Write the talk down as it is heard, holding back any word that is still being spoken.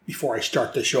before I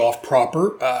start the show off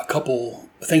proper, a couple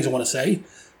things I want to say.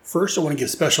 First, I want to give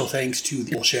special thanks to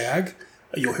the Shag.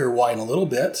 You'll hear why in a little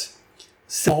bit.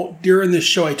 So, during this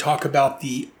show, I talk about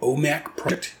the OMAC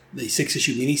project, the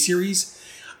 6-issue miniseries.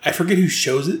 I forget who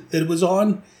shows it that it was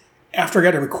on. After I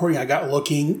got a recording, I got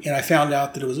looking, and I found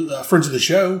out that it was friends of the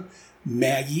show,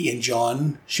 Maggie and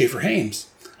John Schaefer-Hames.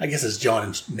 I guess it's John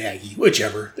and Maggie,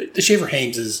 whichever. The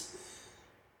Schaefer-Hames is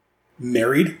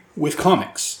married with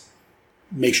comics.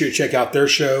 Make sure you check out their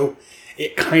show.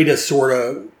 It kind of, sort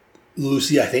of,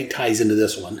 loosely, I think, ties into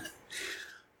this one.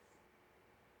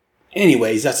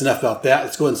 Anyways, that's enough about that.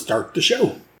 Let's go ahead and start the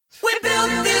show. We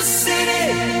built this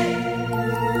city.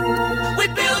 We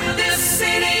built this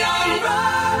city on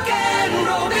rock and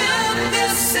roll. Built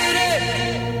this city.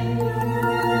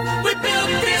 We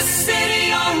built this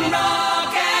city on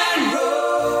rock and roll.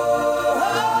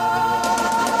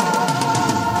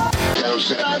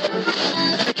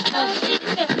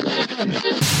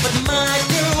 But my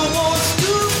girl wants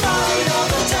to party all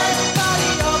the time,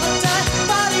 party all the time,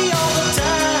 party all the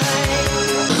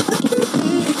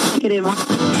time. Get him.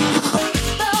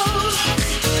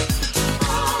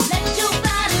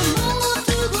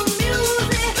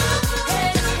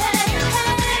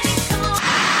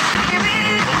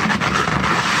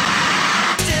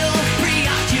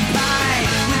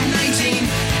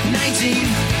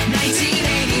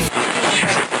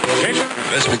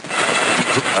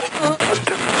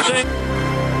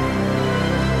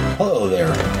 Hello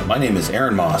there, my name is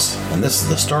Aaron Moss, and this is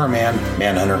the Starman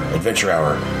Manhunter Adventure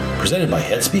Hour, presented by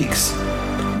Head Speaks.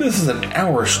 This is an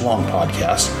hour-ish long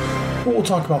podcast where we'll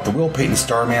talk about the Will Payton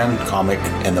Starman comic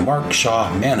and the Mark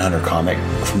Shaw Manhunter comic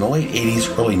from the late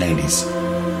 80s, early 90s.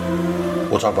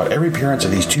 We'll talk about every appearance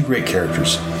of these two great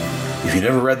characters. If you've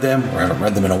never read them or haven't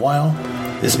read them in a while,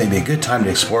 this may be a good time to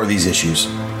explore these issues.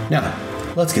 Now,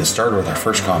 let's get started with our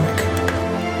first comic.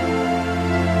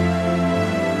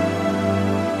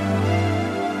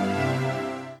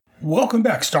 Welcome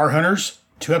back, Star Hunters,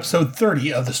 to episode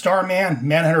 30 of the Starman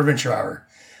Manhunter Adventure Hour.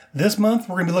 This month,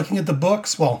 we're going to be looking at the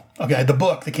books. The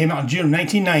book that came out in June of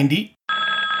 1990.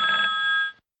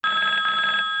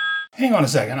 Hang on a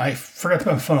second. I forgot to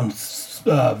put my phone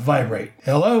vibrate.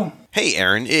 Hello? Hey,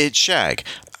 Aaron. It's Shag.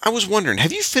 I was wondering,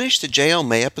 have you finished the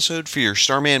JLMay episode for your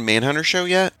Starman Manhunter show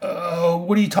yet?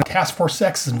 What are you talking? Task Force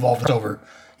X is involved over.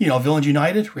 Villains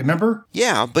United, remember?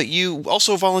 Yeah, but you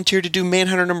also volunteered to do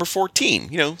Manhunter number 14,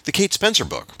 the Kate Spencer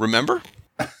book, remember?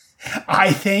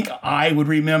 I think I would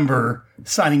remember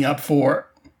signing up for...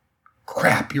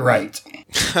 Crap, you're right.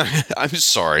 I'm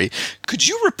sorry. Could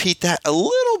you repeat that a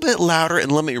little bit louder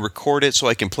and let me record it so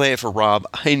I can play it for Rob?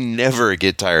 I never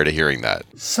get tired of hearing that.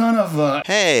 Son of a...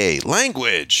 Hey,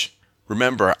 language!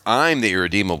 Remember, I'm the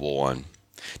irredeemable one.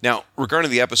 Now,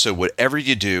 regarding the episode, whatever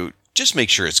you do, just make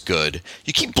sure it's good.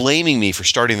 You keep blaming me for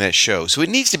starting that show, so it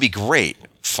needs to be great,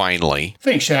 finally.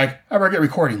 Thanks, Shag. I better get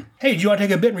recording. Hey, do you want to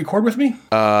take a bit and record with me?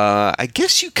 I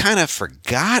guess you kind of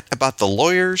forgot about the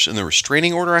lawyers and the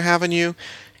restraining order I have on you.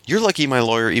 You're lucky my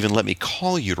lawyer even let me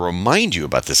call you to remind you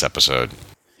about this episode.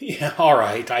 Yeah, all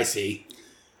right, I see.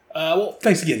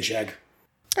 Thanks again, Shag.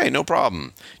 Hey, no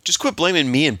problem. Just quit blaming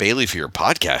me and Bailey for your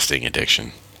podcasting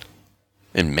addiction.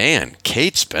 And man,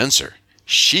 Kate Spencer,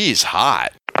 she's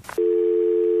hot.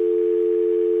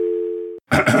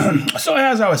 So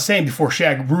as I was saying before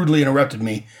Shag rudely interrupted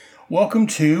me, welcome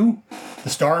to the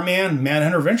Starman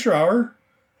Manhunter Adventure Hour,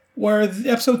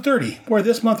 episode 30, where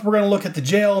this month we're going to look at the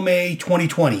JLMay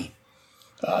 2020.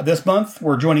 This month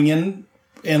we're joining in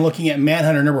and looking at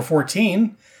Manhunter number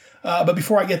 14. But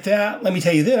before I get that, let me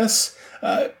tell you this.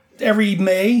 Every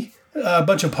May, a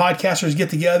bunch of podcasters get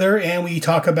together and we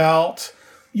talk about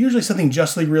usually something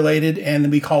Justice League related, and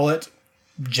then we call it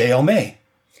JLMay.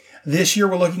 This year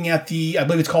we're looking at I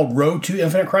believe it's called Road to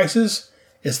Infinite Crisis.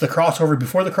 It's the crossover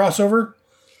before the crossover.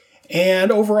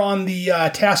 And over on the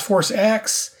Task Force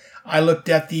X, I looked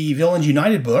at the Villains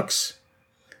United books.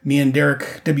 Me and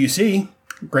Derek WC.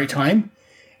 Great time.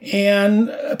 And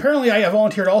apparently I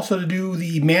volunteered also to do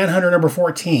the Manhunter number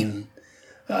 14.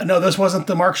 No, this wasn't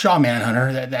the Mark Shaw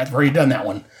Manhunter. I've already done that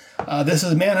one. This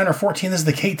is Manhunter 14. This is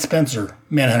the Kate Spencer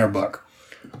Manhunter book.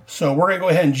 So we're going to go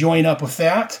ahead and join up with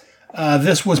that.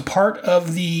 This was part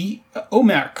of the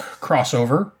OMAC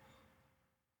crossover.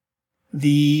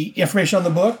 The information on the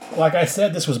book, like I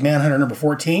said, this was Manhunter number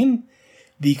 14.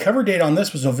 The cover date on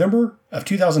this was November of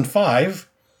 2005.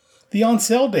 The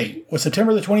on-sale date was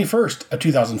September the 21st of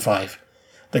 2005.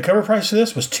 The cover price for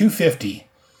this was $250.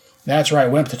 That's right,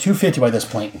 went up to $250 by this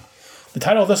point. The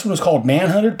title of this one was called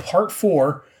Manhunted Part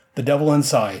 4, The Devil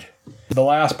Inside. The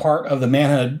last part of the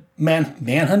Manhunted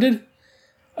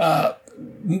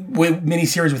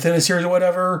miniseries within a series or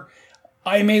whatever.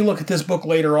 I may look at this book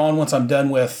later on once I'm done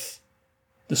with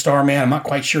the Starman. I'm not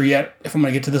quite sure yet if I'm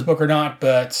going to get to this book or not,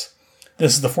 but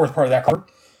this is the fourth part of that cover.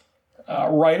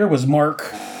 Writer was Mark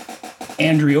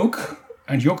Andriocco,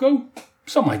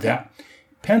 something like that.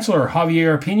 Penciler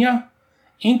Javier Pina.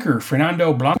 Inker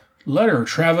Fernando Blanco. Letter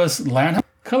Travis Lanham.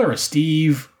 Colorist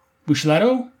Steve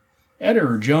Buscelato.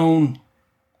 Editor Joan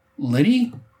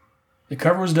Liddy. The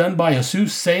cover was done by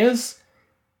Jesus Saez.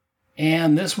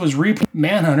 And this was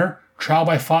Manhunter Trial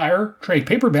by Fire trade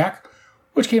paperback,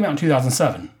 which came out in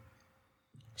 2007.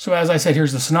 So as I said,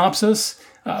 here's the synopsis.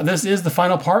 This is the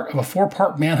final part of a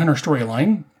 4-part Manhunter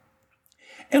storyline.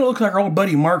 And it looks like our old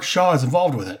buddy Mark Shaw is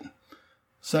involved with it.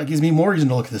 So that gives me more reason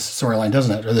to look at this storyline,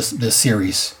 doesn't it? Or this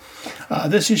series.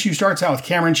 This issue starts out with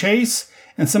Cameron Chase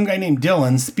and some guy named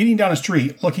Dylan speeding down a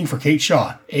street looking for Kate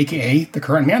Shaw, a.k.a. the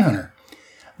current Manhunter.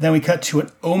 Then we cut to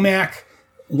an OMAC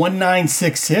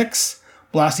 1966,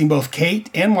 blasting both Kate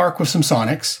and Mark with some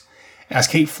sonics. As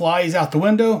Kate flies out the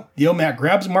window, the OMAC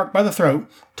grabs Mark by the throat,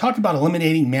 talking about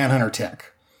eliminating Manhunter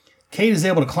tech. Kate is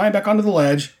able to climb back onto the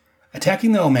ledge,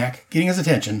 attacking the OMAC, getting his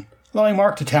attention, allowing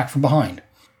Mark to attack from behind.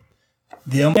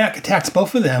 The OMAC attacks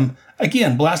both of them,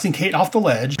 again blasting Kate off the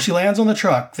ledge. She lands on the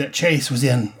truck that Chase was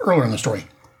in earlier in the story.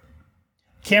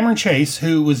 Cameron Chase,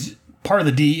 who was part of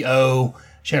the DEO,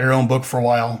 she had her own book for a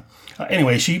while.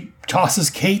 Anyway, she tosses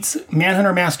Kate's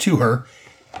Manhunter mask to her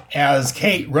as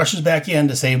Kate rushes back in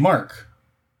to save Mark.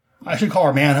 I should call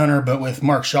her Manhunter, but with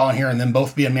Mark Shaw in here and them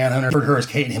both being Manhunter, I refer to her as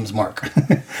Kate and him as Mark.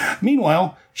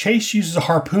 Meanwhile, Chase uses a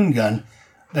harpoon gun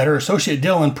that her associate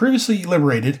Dylan previously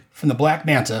liberated from the Black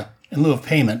Manta in lieu of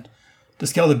payment to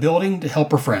scale the building to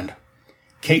help her friend.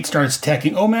 Kate starts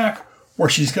attacking OMAC, where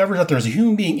she discovers that there's a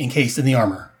human being encased in the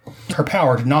armor. Her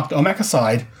power to knock the OMAC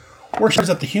aside, where she discovers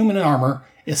that the human in armor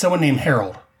is someone named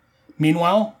Harold.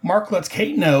 Meanwhile, Mark lets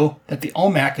Kate know that the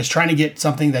OMAC is trying to get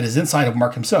something that is inside of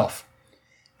Mark himself.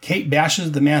 Kate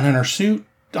bashes the Manhunter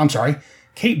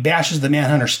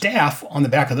staff on the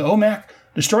back of the OMAC,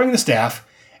 destroying the staff,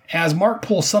 as Mark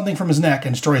pulls something from his neck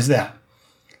and destroys that.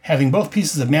 Having both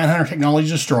pieces of Manhunter technology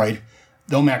destroyed,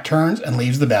 the OMAC turns and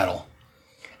leaves the battle.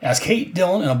 As Kate,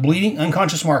 Dylan, and a bleeding,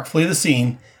 unconscious Mark flee the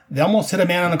scene, they almost hit a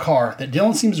man in a car that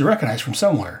Dylan seems to recognize from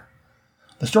somewhere.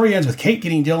 The story ends with Kate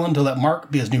getting Dylan to let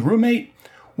Mark be his new roommate.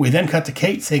 We then cut to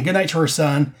Kate saying goodnight to her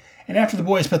son, and after the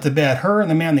boys put to bed, her and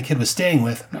the man the kid was staying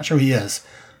with, I'm not sure who he is,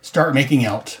 start making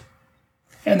out.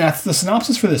 And that's the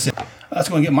synopsis for this. That's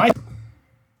going to get my...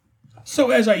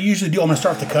 So as I usually do, I'm going to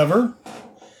start with the cover.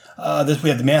 We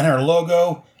have the Manhunter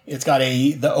logo. It's got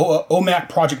the OMAC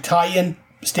project tie-in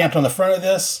stamped on the front of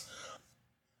this.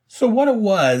 So what it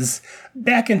was,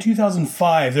 back in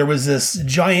 2005, there was this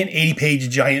giant 80-page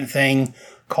giant thing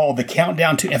called the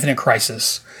Countdown to Infinite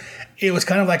Crisis. It was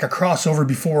kind of like a crossover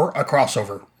before a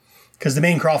crossover, because the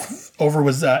main crossover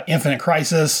was Infinite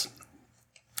Crisis.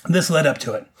 This led up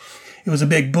to it. It was a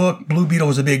big book. Blue Beetle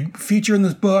was a big feature in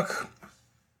this book.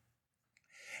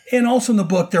 And also in the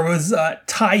book, there was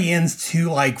tie-ins to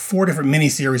like 4 different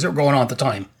miniseries that were going on at the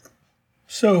time.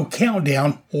 So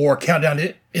Countdown, or Countdown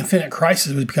to Infinite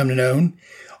Crisis, was become known,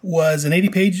 was an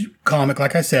 80-page comic,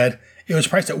 like I said. It was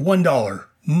priced at $1,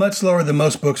 much lower than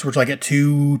most books, which like at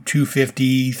 $2,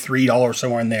 $2.50, $3,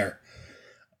 somewhere in there.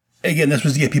 Again, this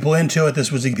was to get people into it.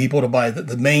 This was to get people to buy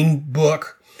the main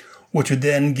book, which would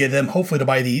then get them hopefully to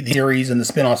buy the series and the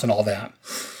spin-offs and all that.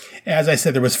 As I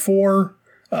said, there was 4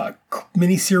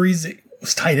 miniseries that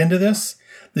was tied into this.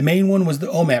 The main one was the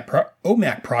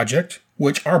OMAC project,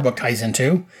 which our book ties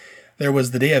into. There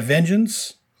was the Day of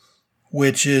Vengeance,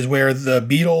 which is where the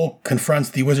Beetle confronts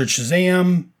the Wizard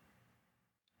Shazam.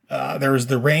 There was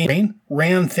the Ran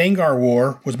Thangar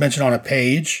War was mentioned on a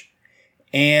page.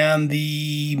 And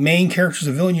the main characters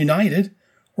of Villain United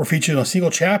were featured in a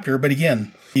single chapter. But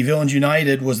again, the Villains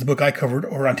United was the book I covered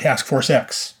over on Task Force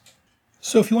X.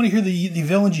 So if you want to hear the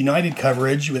Villains United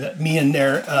coverage with me and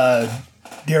Derek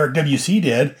WC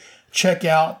did, check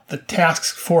out the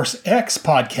Task Force X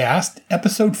podcast,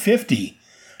 episode 50.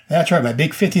 That's right, my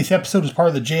big 50th episode was part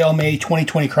of the JLMay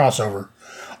 2020 crossover.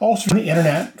 Also from the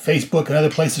internet, Facebook, and other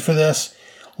places for this,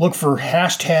 look for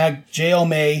hashtag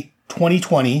JLMay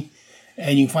 2020,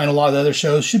 and you can find a lot of the other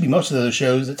shows, should be most of the other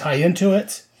shows that tie into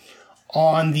it,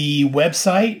 on the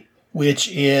website, which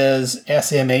is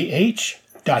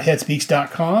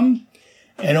smah.headspeaks.com,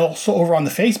 and also over on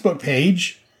the Facebook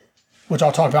page, which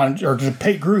I'll talk about, or the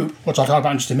paid group, which I'll talk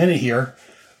about in just a minute here.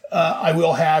 I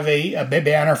will have a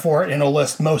banner for it, and it'll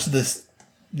list most of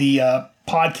the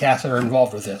podcasts that are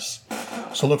involved with this.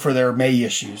 So look for their May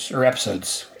issues, or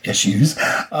episodes issues.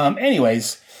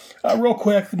 Anyways, real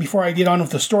quick, before I get on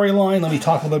with the storyline, let me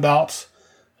talk a little bit about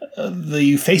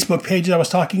the Facebook page that I was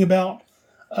talking about.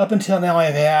 Up until now,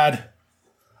 I've had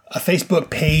a Facebook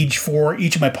page for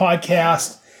each of my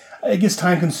podcasts. It gets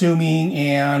time consuming,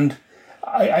 and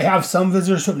I have some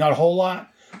visitors, but not a whole lot.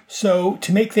 So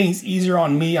to make things easier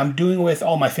on me, I'm doing it with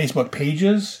all my Facebook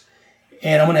pages,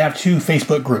 and I'm going to have 2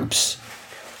 Facebook groups.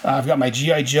 I've got my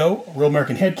G.I. Joe, Real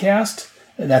American Headcast,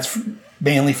 and that's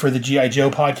mainly for the G.I.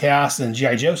 Joe podcast and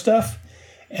G.I. Joe stuff.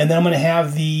 And then I'm going to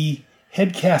have the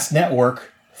Headcast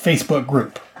Network Facebook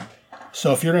group.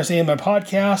 So if you're going to see in my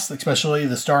podcast, especially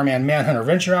the Starman Manhunter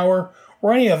Adventure Hour,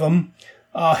 or any of them,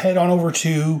 head on over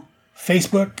to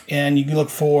Facebook, and you can look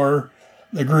for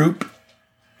the group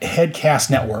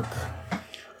Headcast Network.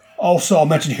 Also, I'll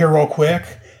mention here real quick,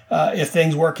 if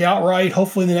things work out right,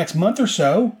 hopefully in the next month or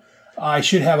so, I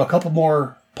should have a couple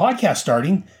more podcasts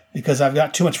starting because I've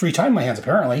got too much free time in my hands,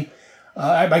 apparently.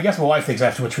 I guess my wife thinks I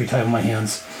have too much free time in my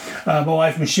hands. My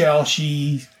wife, Michelle,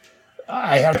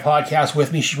 I had a podcast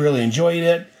with me. She really enjoyed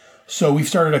it. So we've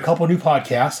started a couple new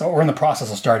podcasts. We're in the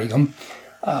process of starting them.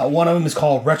 One of them is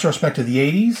called Retrospect of the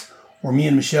 80s, where me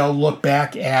and Michelle look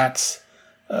back at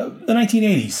the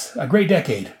 1980s, a great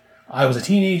decade. I was a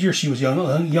teenager. She was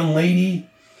a young lady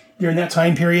during that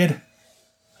time period.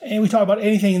 And we talk about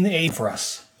anything in the 80s for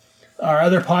us. Our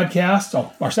other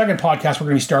podcast, our second podcast we're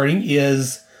going to be starting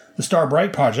is the Star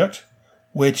Bright Project,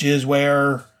 which is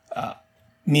where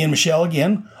me and Michelle,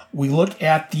 again, we look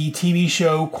at the TV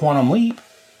show Quantum Leap,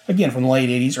 again from the late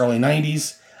 80s, early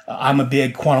 90s. I'm a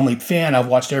big Quantum Leap fan. I've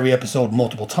watched every episode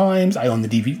multiple times. I own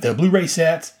the Blu-ray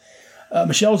set.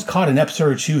 Michelle's caught an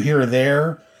episode or 2 here or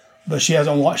there, but she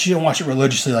didn't watch it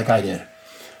religiously like I did.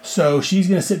 So she's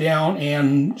going to sit down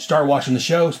and start watching the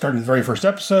show, starting the very first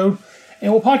episode,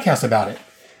 and we'll podcast about it.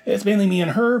 It's mainly me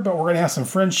and her, but we're going to have some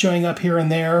friends showing up here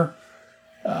and there.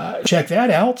 Check that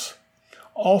out.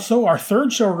 Also, our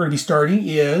third show we're going to be starting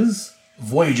is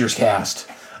Voyager's Cast,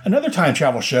 another time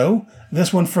travel show.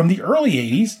 This one from the early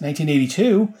 80s,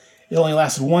 1982. It only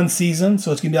lasted 1 season,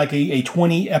 so it's going to be like a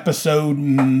 20-episode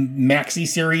maxi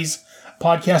series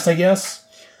podcast, I guess.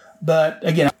 But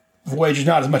again, Voyager's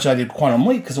not as much as I did Quantum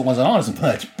Leap because it wasn't on as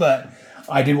much, but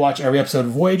I did watch every episode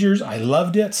of Voyagers. I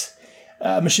loved it.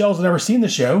 Michelle's never seen the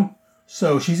show,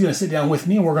 so she's going to sit down with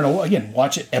me, and we're going to, again,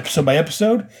 watch it episode by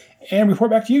episode and report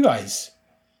back to you guys.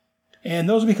 And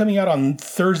those will be coming out on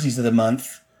Thursdays of the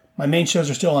month. My main shows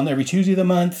are still on every Tuesday of the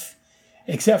month,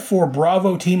 except for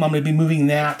Bravo Team. I'm going to be moving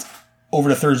that over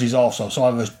to Thursdays also. So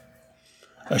I'll have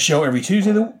a show every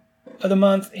Tuesday of the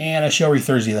month and a show every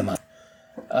Thursday of the month.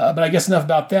 But I guess enough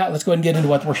about that. Let's go ahead and get into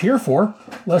what we're here for.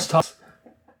 Let's talk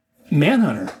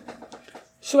Manhunter.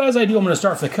 So as I do, I'm going to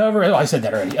start with the cover. Oh, I said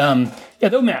that already. The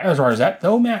OMAC, as far as that, the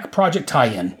OMAC Project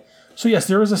tie-in. So yes,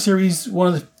 there is a series, one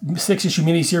of the 6-issue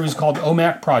miniseries called the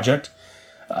OMAC Project.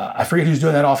 I forget who's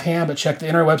doing that offhand, but check the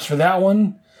interwebs for that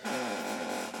one.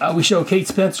 We show Kate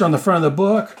Spencer on the front of the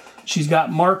book. She's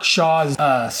got Mark Shaw's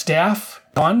staff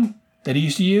on that he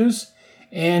used to use,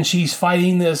 and she's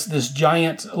fighting this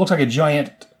giant, it looks like a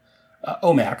giant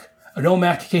OMAC. An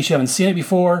OMAC, in case you haven't seen it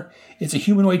before, it's a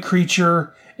humanoid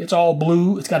creature. It's all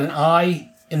blue. It's got an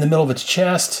eye in the middle of its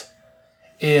chest.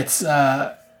 It's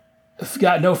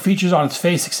got no features on its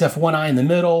face except one eye in the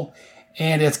middle,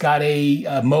 and it's got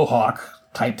a mohawk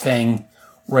type thing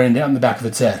running down the back of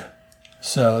its head.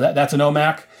 So that's an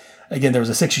OMAC. Again, there was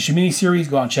a 6-issue miniseries.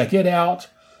 Go out and check it out.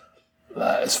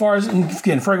 As far as,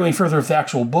 again, before going further with the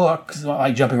actual book, because I don't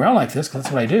like jumping around like this, because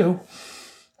that's what I do.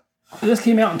 This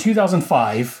came out in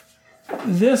 2005.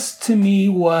 This, to me,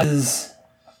 was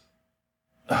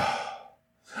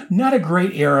not a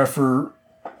great era for,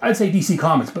 I'd say, DC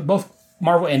Comics, but both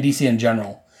Marvel and DC in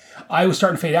general. I was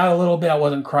starting to fade out a little bit. I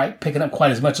wasn't quite picking up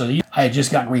quite as much as I used. I had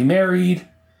just gotten remarried.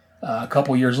 A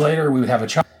couple years later, we would have a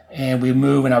child, and we'd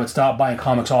move, and I would stop buying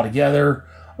comics altogether.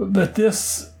 But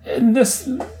this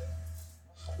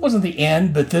wasn't the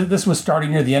end, but this was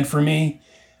starting near the end for me.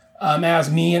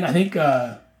 As me and I think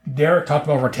Derek talked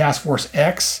about over Task Force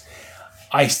X,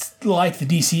 I like the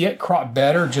DC crop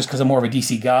better just because I'm more of a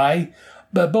DC guy.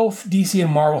 But both DC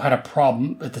and Marvel had a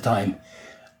problem at the time.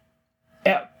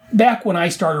 Back when I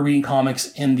started reading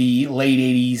comics in the late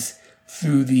 80s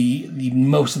through the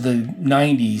most of the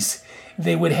 90s,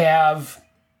 they would have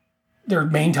their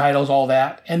main titles, all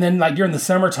that. And then like during the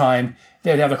summertime,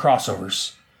 they would have the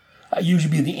crossovers.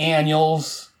 Usually be the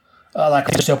annuals, like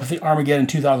I just up with the Armageddon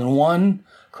 2001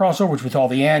 crossover, which was all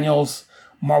the annuals.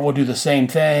 Marvel would do the same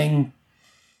thing.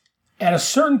 At a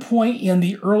certain point in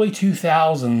the early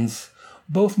 2000s,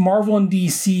 both Marvel and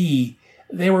DC,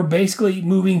 they were basically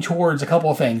moving towards a couple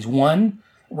of things. One,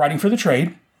 writing for the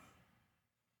trade.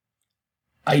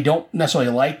 I don't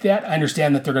necessarily like that. I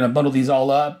understand that they're going to bundle these all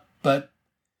up, but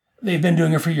they've been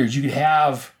doing it for years. You could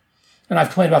have, and I've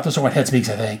complained about this on Head Speaks,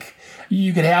 I think.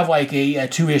 You could have like a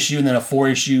 2-issue and then a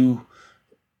 4-issue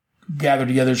gathered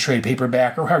together trade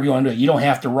paperback or however you want to do it. You don't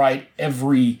have to write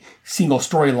every single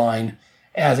storyline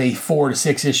as a 4 to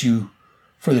 6 issue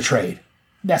for the trade.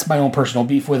 That's my own personal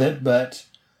beef with it, but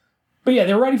yeah,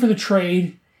 they're writing for the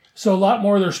trade, so a lot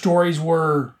more of their stories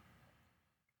were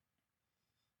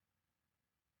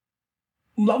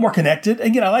a lot more connected.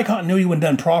 Again, I like continuity when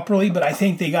done properly, but I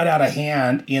think they got out of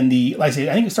hand in the, like I say,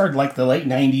 I think it started like the late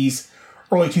 90s,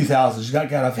 early 2000s.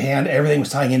 Got out of hand. Everything was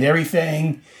tying into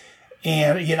everything.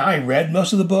 And again, I read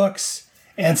most of the books,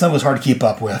 and some was hard to keep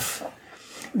up with.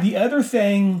 The other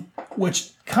thing,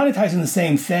 which kind of ties in the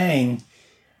same thing,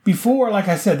 before, like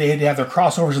I said, they had to have their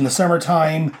crossovers in the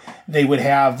summertime. They would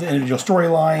have the individual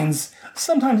storylines.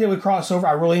 Sometimes they would cross over.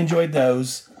 I really enjoyed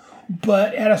those.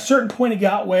 But at a certain point, it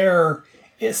got where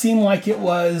it seemed like it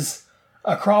was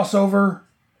a crossover.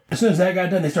 As soon as that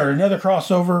got done, they started another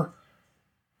crossover.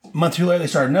 A month or two later, they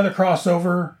started another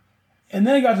crossover. And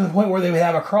then it got to the point where they would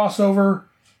have a crossover.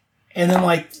 And then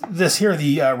like this here,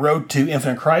 the Road to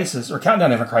Infinite Crisis, or Countdown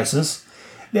to Infinite Crisis,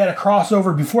 they had a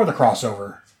crossover before the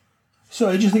crossover.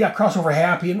 So they got crossover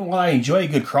happy. And while I enjoy a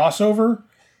good crossover,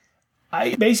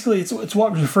 it's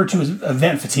what was referred to as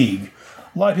event fatigue.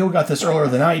 A lot of people got this earlier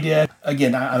than I did.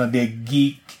 Again, I'm a big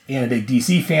geek and a big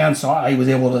DC fan, so I was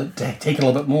able to take it a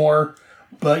little bit more.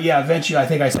 But yeah, eventually I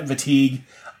think I said fatigue.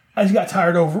 I just got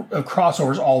tired of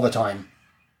crossovers all the time.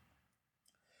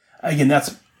 Again,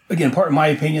 that's part of my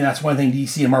opinion. That's one thing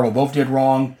DC and Marvel both did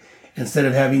wrong. Instead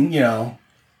of having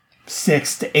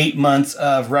 6 to 8 months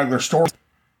of regular stories,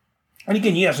 and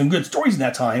again, you have some good stories in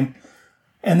that time,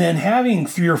 and then having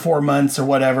 3 or 4 months or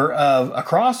whatever of a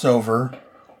crossover,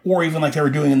 or even like they were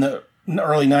doing in the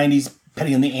early 90s,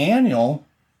 depending on the annual.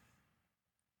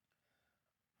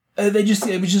 It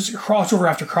was just crossover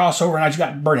after crossover, and I just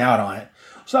got burnt out on it.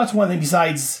 So that's one thing.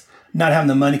 Besides not having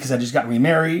the money because I just got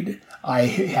remarried, I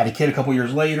had a kid a couple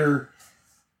years later.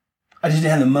 I just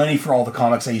didn't have the money for all the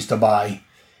comics I used to buy.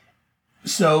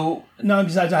 So no,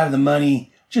 besides I have the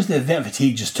money, just the event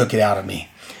fatigue just took it out of me.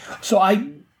 So I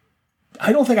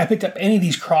don't think I picked up any of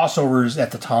these crossovers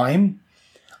at the time.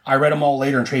 I read them all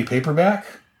later in trade paperback.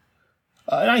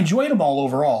 And I enjoyed them all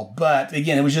overall. But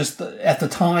again, it was just at the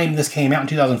time this came out in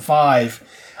 2005,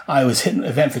 I was hitting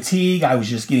event fatigue. I was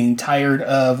just getting tired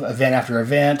of event after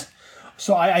event.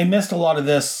 So I missed a lot of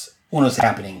this when it was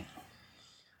happening.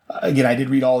 Again, I did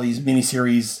read all these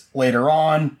miniseries later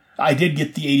on. I did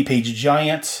get the 80-page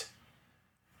Giant.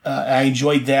 I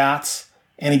enjoyed that.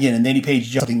 And again, in the 80-page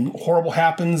Giant, something horrible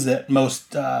happens that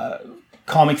most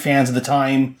comic fans at the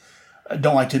time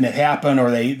don't like to admit happened,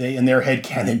 or they in their head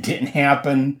canon didn't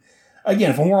happen.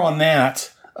 Again, for more on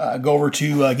that, go over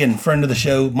to, again, friend of the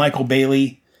show, Michael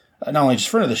Bailey. Not only just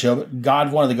friend of the show,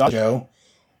 but one of the God show.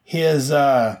 His,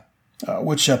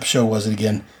 which show was it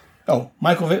again? Oh,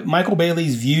 Michael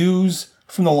Bailey's Views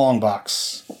from the Long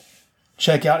Box.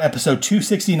 Check out episode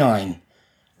 269,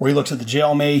 where he looks at the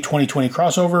JLMay 2020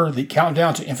 crossover, the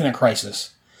Countdown to Infinite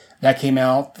Crisis. That came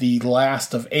out the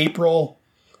last of April,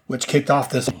 which kicked off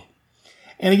this.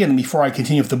 And again, before I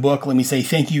continue with the book, let me say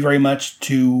thank you very much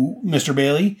to Mr.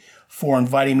 Bailey for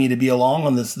inviting me to be along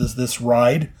on this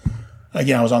ride.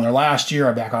 Again, I was on there last year.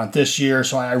 I'm back on it this year.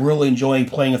 So I really enjoy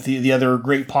playing with the other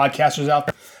great podcasters out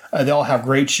there. They all have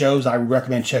great shows. I would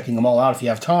recommend checking them all out if you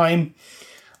have time.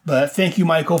 But thank you,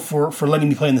 Michael, for letting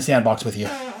me play in the sandbox with you.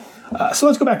 So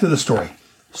let's go back to the story.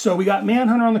 So we got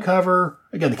Manhunter on the cover.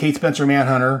 Again, the Kate Spencer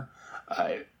Manhunter.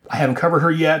 I haven't covered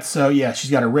her yet. So yeah,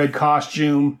 she's got a red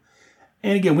costume.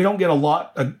 And again, we don't get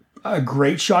a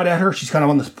great shot at her. She's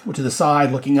kind of to the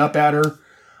side looking up at her.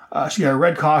 She got a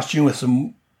red costume with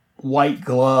some white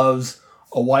gloves,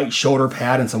 a white shoulder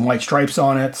pad, and some white stripes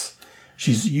on it.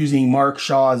 She's using Mark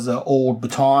Shaw's old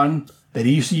baton that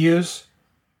he used to use,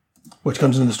 which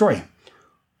comes into the story.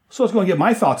 So let's go and get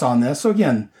my thoughts on this. So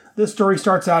again, this story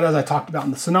starts out, as I talked about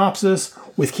in the synopsis,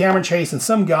 with Cameron Chase and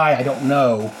some guy I don't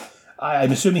know.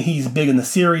 I'm assuming he's big in the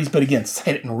series, but again,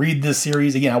 I didn't read this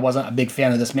series. Again, I wasn't a big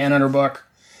fan of this Manhunter book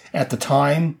at the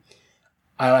time.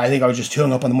 I think I was just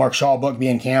hung up on the Mark Shaw book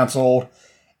being canceled.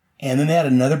 And then they had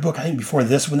another book, I think, before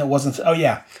this one that wasn't... Oh,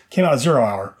 yeah. Came out at 0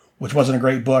 Hour, which wasn't a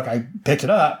great book. I picked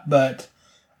it up, but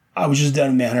I was just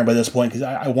done with Manhunter by this point because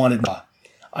I wanted...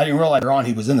 I didn't realize later on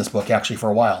he was in this book, actually,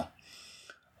 for a while.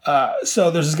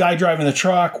 So there's this guy driving the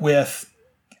truck with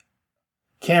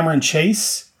Cameron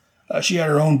Chase. She had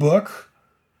her own book.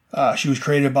 She was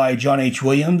created by John H.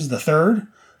 Williams III,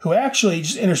 who actually,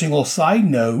 just interesting little side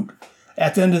note,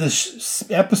 at the end of the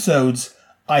episodes,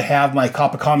 I have my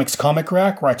Cop of Comics comic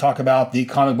rack where I talk about the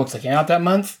comic books that came out that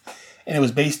month. and it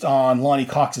was based on Lonnie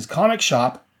Cox's comic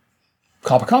shop,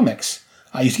 Coppa Comics.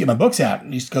 I used to get my books at. I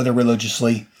used to go there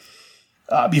religiously.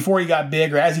 Before he got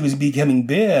big, or as he was becoming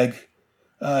big,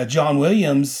 John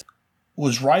Williams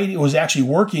was actually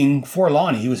working for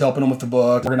Lonnie. He was helping him with the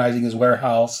book, organizing his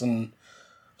warehouse, and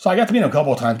so I got to meet him a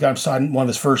couple of times. Got him signed one of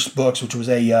his first books, which was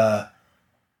a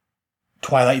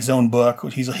Twilight Zone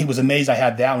book. He was amazed I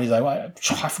had that one. He's like, well,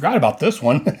 I forgot about this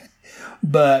one.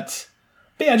 but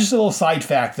yeah, just a little side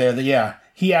fact there that, yeah,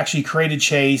 he actually created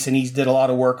Chase, and he's did a lot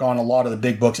of work on a lot of the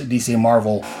big books at DC and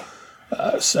Marvel.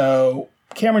 So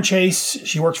Cameron Chase,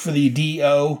 she works for the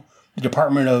DEO, the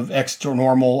Department of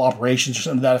Extranormal Operations, or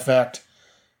something to that effect.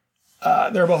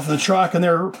 They're both in the truck, and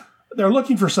they're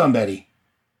looking for somebody.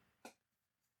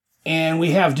 And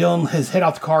we have Dylan his head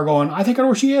out the car going, I think I know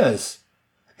where she is.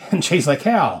 And Chase like,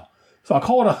 how? So I'll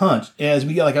call it a hunt, as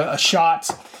we get like a shot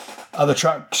of the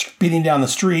truck speeding down the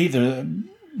street. They're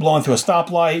blowing through a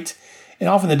stoplight. And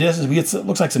off in the distance, we get, it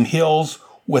looks like some hills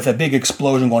with a big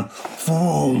explosion going,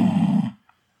 boom.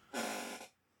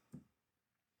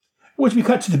 Which we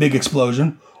cut to the big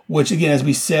explosion, which again, as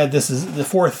we said, this is the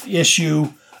 4th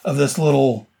issue of this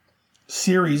little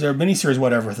series, or mini-series,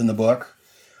 whatever, within the book.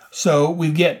 So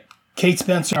we get Kate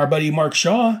Spencer, our buddy Mark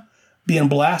Shaw, being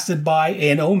blasted by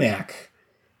an OMAC.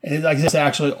 And it's like this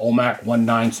actually, OMAC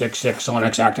 1966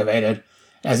 Sonics activated,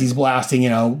 as he's blasting,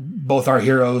 both our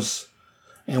heroes.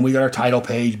 And we got our title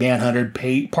page, Manhunter,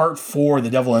 Part 4, The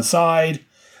Devil Inside,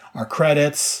 our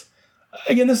credits.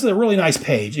 Again, this is a really nice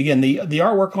page. Again, the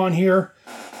artwork on here,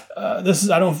 I don't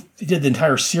know if he did the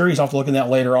entire series. I'll have to look at that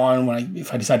later on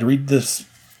if I decide to read this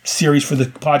series for the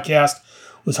podcast.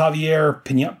 Was Javier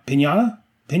Pina?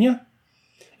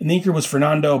 And the inker was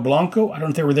Fernando Blanco. I don't know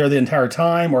if they were there the entire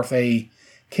time or if they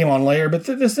came on later, but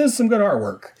this is some good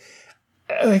artwork.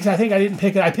 I think I didn't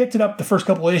pick it. I picked it up the first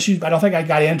couple of issues, but I don't think I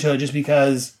got into it just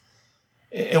because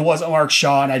it wasn't Mark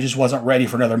Shaw and I just wasn't ready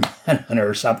for another Manhunter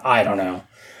or something. I don't know.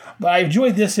 But I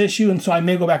enjoyed this issue, and so I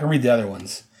may go back and read the other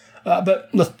ones. But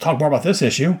let's talk more about this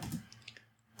issue.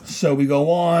 So we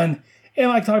go on, and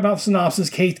like talking about the synopsis,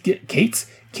 Kate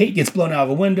gets blown out of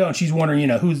a window, and she's wondering,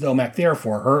 who's the OMAC there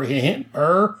for,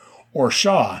 her or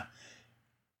Shaw.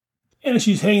 And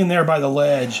she's hanging there by the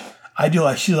ledge.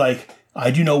 She's like,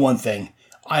 I do know one thing.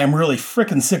 I am really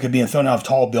freaking sick of being thrown out of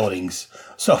tall buildings.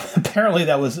 So apparently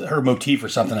that was her motif or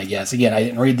something, I guess. Again, I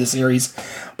didn't read the series,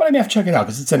 but I may have to check it out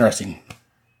because it's interesting.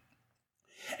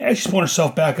 And she's pulling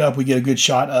herself back up. We get a good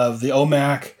shot of the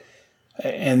OMAC,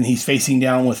 and he's facing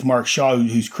down with Mark Shaw,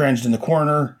 who's cringed in the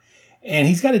corner. And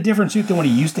he's got a different suit than what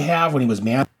he used to have when he was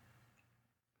man.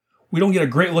 We don't get a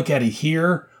great look at it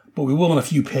here, but we will in a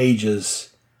few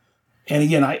pages. And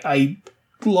again, I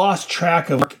lost track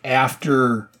of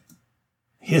after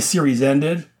his series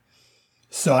ended.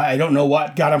 So I don't know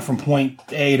what got him from point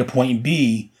A to point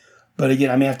B. But again,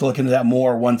 I may have to look into that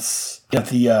more once at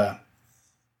the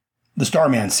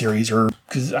Starman series, or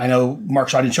because I know Mark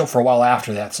Shaw didn't show up for a while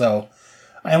after that. So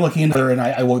I am looking into it, and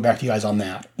I will get back to you guys on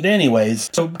that. But anyways,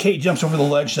 so Kate jumps over the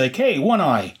ledge, she's like, hey, one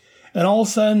eye. And all of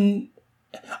a sudden,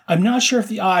 I'm not sure if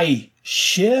the eye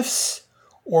shifts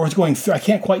or it's going through. I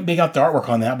can't quite make out the artwork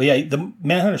on that. But yeah, the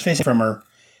Manhunter's facing from her.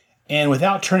 And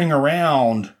without turning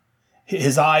around,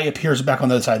 his eye appears back on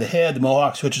the other side of the head. The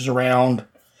mohawk switches around.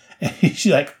 And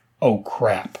she's like, oh,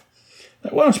 crap.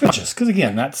 Like, well, I'm suspicious. Because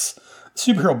again, that's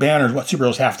superhero banner is what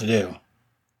superheroes have to do.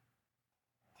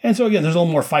 And so again, there's a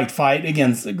little more fight.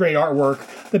 Again, it's great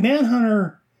artwork. The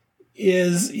Manhunter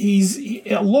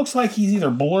it looks like he's either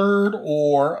blurred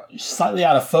or slightly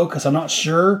out of focus. I'm not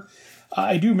sure.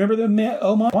 I do remember the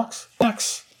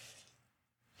box.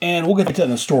 And we'll get to that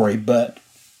in the story. But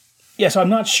yeah, so I'm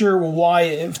not sure why.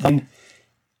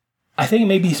 I think it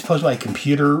may be supposed to be like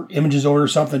computer images over or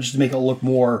something just to make it look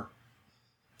more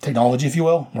technology, if you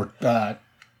will. Whatever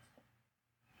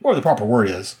the proper word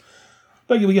is.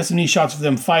 But we get some neat shots of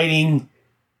them fighting.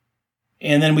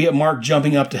 And then we get Mark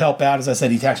jumping up to help out. As I said,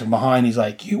 he attacks from behind. He's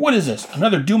like, what is this?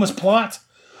 Another Dumas plot?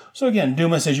 So again,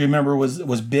 Dumas, as you remember,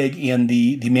 was big in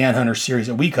the Manhunter series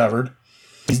that we covered.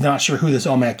 He's not sure who this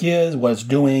OMAC is, what it's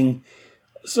doing.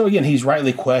 So again, he's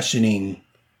rightly questioning,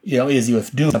 is he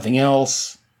with doing something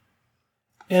else?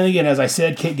 And again, as I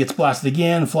said, Kate gets blasted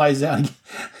again, flies down.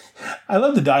 I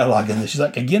love the dialogue in this. She's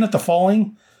like, again at the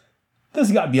falling?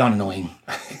 This got beyond annoying.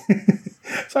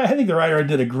 So I think the writer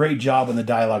did a great job on the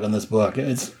dialogue on this book.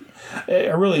 Again,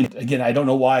 I don't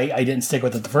know why I didn't stick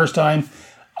with it the first time.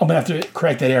 I'm going to have to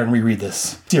correct that error and reread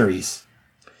this series.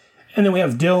 And then we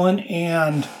have Dylan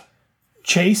and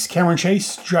Cameron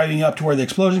Chase, driving up to where the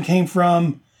explosion came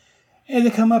from. And they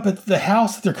come up at the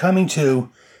house that they're coming to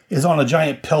is on a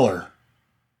giant pillar.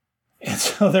 And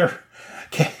so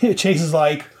Chase is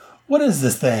like, what is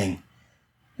this thing?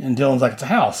 And Dylan's like, it's a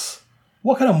house.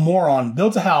 What kind of moron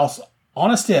builds a house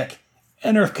on a stick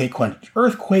in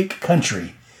earthquake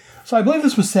country? So I believe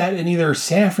this was set in either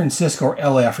San Francisco or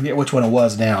LA. I forget which one it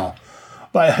was now.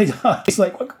 But it's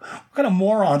like, what kind of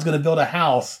moron's going to build a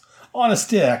house on a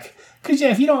stick? Because,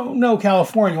 yeah, if you don't know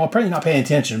California, well, apparently not paying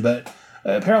attention, but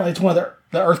apparently it's one of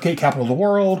the earthquake capital of the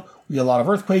world. We get a lot of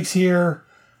earthquakes here.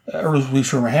 At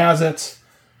least rumor has it.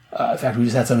 In fact, we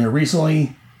just had some here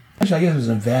recently. Actually, I guess it was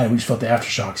in Nevada. We just felt the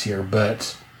aftershocks here.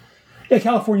 But, yeah,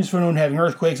 California's known having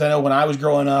earthquakes. I know when I was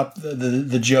growing up,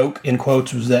 the joke, in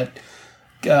quotes, was that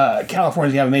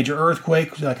California's going to have a major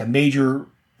earthquake, like a major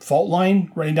fault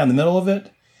line running down the middle of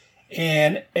it.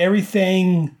 And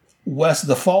everything west of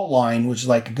the fault line, which is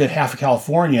like a good half of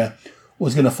California,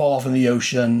 was going to fall off in the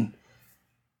ocean.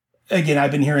 Again,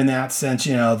 I've been hearing that since,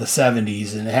 the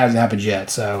 70s, and it hasn't happened yet.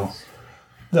 So,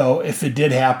 though, if it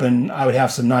did happen, I would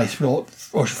have some nice real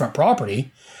oceanfront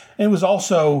property. And it was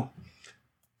also,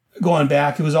 going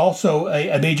back, it was also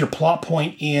a major plot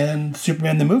point in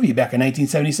Superman the movie back in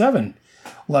 1977.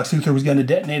 Lex Luthor was going to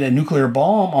detonate a nuclear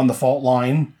bomb on the fault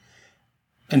line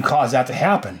and cause that to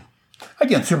happen.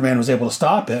 Again, Superman was able to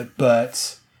stop it,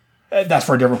 but that's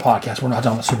for a different podcast. We're not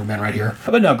talking about Superman right here.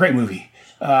 But no, great movie.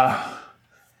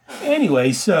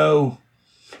 Anyway, so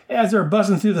as they're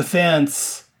busting through the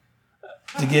fence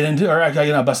to get into, or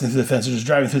actually not busting through the fence, they're just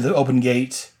driving through the open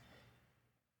gate.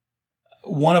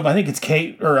 One of, I think it's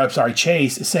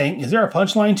Chase, is saying, is there a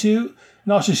punchline too?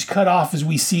 And also she's cut off as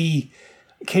we see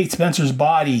Kate Spencer's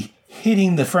body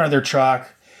hitting the front of their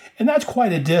truck. And that's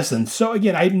quite a distance. So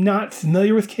again, I'm not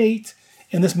familiar with Kate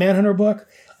in this Manhunter book.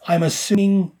 I'm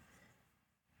assuming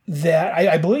that,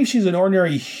 I believe she's an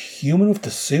ordinary human with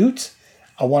the suit,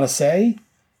 I want to say.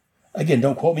 Again,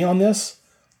 don't quote me on this.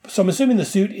 So I'm assuming the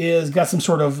suit got some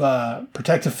sort of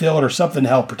protective field or something to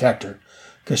help protect her.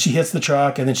 Because she hits the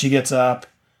truck and then she gets up.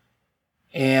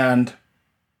 And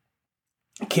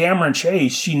Cameron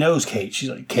Chase, she knows Kate. She's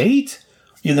like, Kate?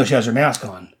 Even though she has her mask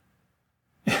on.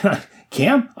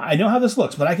 Cam, I know how this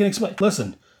looks, but I can explain.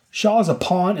 Listen, Shaw is a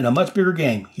pawn in a much bigger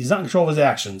game. He's not in control of his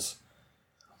actions.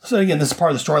 So again, this is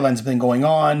part of the storyline that's been going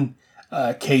on.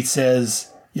 Kate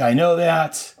says, yeah, I know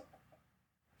that.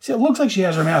 See, it looks like she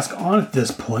has her mask on at this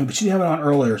point, but she didn't have it on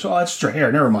earlier. So that's just her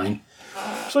hair. Never mind.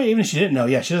 So even if she didn't know,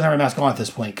 yeah, she doesn't have her mask on at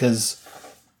this point because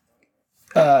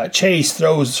Chase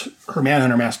throws her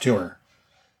Manhunter mask to her.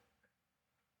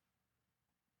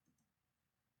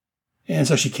 And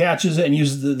so she catches it and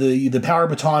uses the power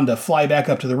baton to fly back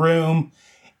up to the room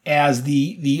as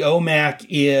the OMAC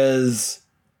is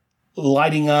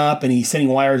lighting up and he's sending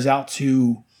wires out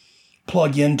to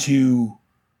plug into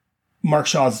Mark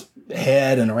Shaw's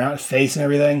head and around his face and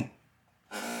everything.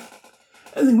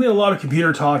 I think we had a lot of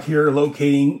computer talk here,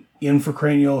 locating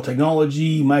infracranial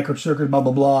technology, microcircuit, blah,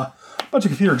 blah, blah. A bunch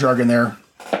of computer jargon there.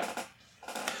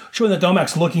 Showing that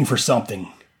OMAC's looking for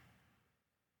something.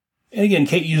 And again,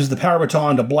 Kate uses the power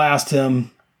baton to blast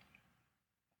him.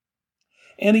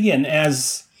 And again,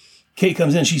 as Kate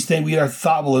comes in, she's saying we get our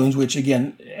thought balloons, which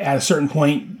again, at a certain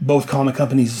point, both comic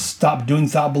companies stopped doing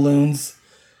thought balloons,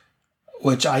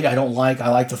 which I don't like. I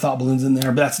like the thought balloons in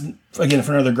there, but that's, again,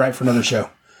 for another gripe for another show.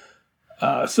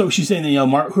 So she's saying that,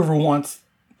 Mark, whoever owns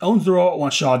the robot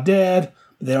wants Shaw dead,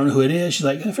 but they don't know who it is. She's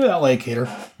like, figure that out later.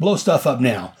 Blow stuff up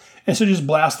now. And so just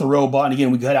blast the robot. And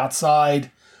again, we got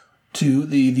outside to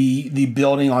the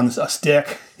building on a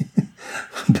stick.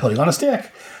 Building on a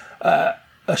stick. A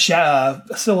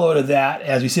silhouette of that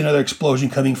as we see another explosion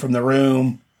coming from the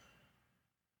room.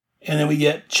 And then we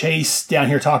get Chase down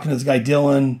here talking to this guy,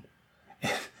 Dylan.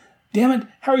 Damn it,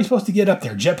 how are you supposed to get up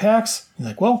there? Jetpacks? He's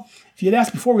like, well, if you had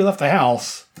asked before we left the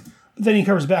house. But then he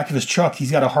covers back of his truck.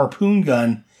 He's got a harpoon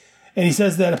gun. And he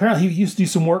says that apparently he used to do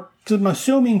some work. Because I'm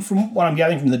assuming from what I'm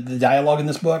gathering from the dialogue in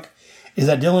this book is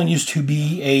that Dylan used to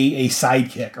be a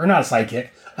sidekick. Or not a sidekick,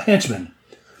 a henchman.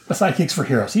 But sidekicks for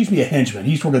heroes. He used to be a henchman.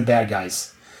 He used to work with bad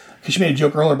guys. Because she made a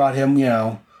joke earlier about him,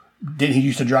 didn't he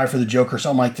used to drive for the Joker or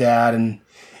something like that. And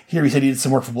here he said he did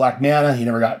some work for Black Manta. He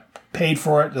never got paid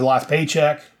for it. The last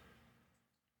paycheck.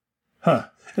 Huh.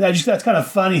 And that's kind of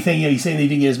funny thing. He's saying that he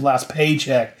didn't get his last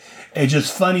paycheck. It's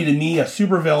just funny to me, a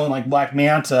supervillain like Black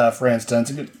Manta, for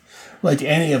instance, like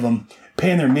any of them,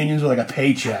 paying their minions with like a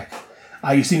paycheck.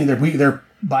 You've seen their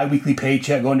bi-weekly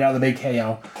paycheck going down the big,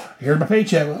 here's my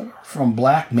paycheck from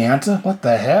Black Manta? What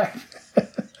the heck?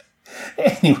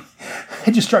 Anyway,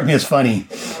 it just struck me as funny.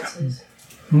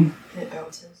 It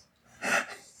bounces.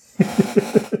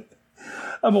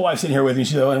 My wife's sitting here with me.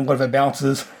 She's like, and what if it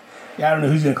bounces? Yeah, I don't know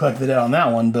who's going to collect the debt on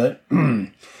that one, but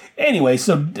anyway,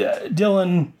 so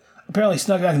Dylan apparently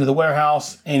snuck back into the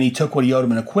warehouse, and he took what he owed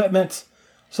him in equipment.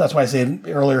 So that's why I said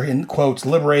earlier in quotes,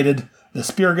 liberated the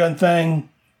spear gun thing.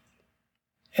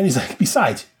 And he's like,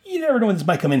 besides, you never know when this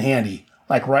might come in handy.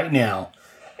 Like right now,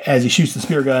 as he shoots the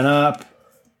spear gun up.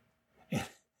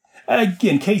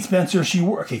 Again, Kate Spencer,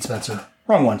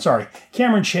 wrong one, sorry.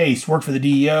 Cameron Chase worked for the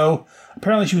DEO.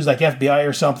 Apparently she was like FBI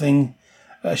or something.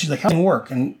 She's like, how does it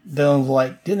work? And Dylan's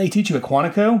like, didn't they teach you at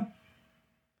Quantico?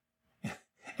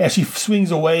 As she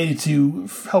swings away to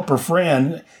help her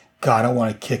friend, God, I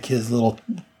want to kick his little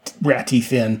rat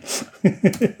teeth in.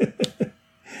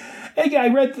 Hey, I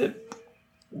read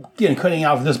again, cutting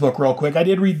out of this book real quick. I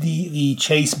did read the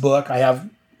Chase book. I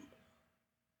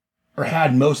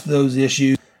had most of those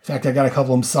issues. In fact, I got a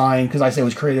couple of them signed because I say it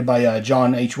was created by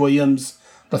John H. Williams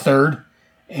III.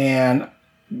 And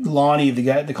Lonnie,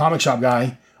 the comic shop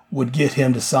guy, would get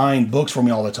him to sign books for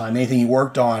me all the time. Anything he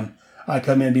worked on, I'd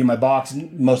come in and be in my box,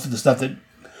 and most of the stuff that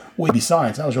would be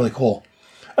signed. So that was really cool.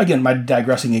 Again, my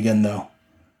digressing again, though.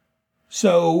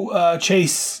 So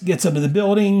Chase gets up to the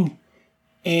building,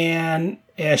 and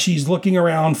as she's looking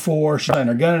around she's got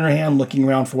her gun in her hand, looking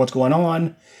around for what's going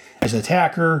on, there's an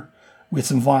attacker with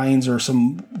some vines or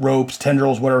some ropes,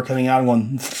 tendrils, whatever, coming out and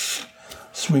going,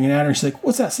 swinging at her. And she's like,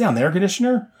 what's that sound, the air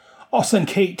conditioner? All of a sudden,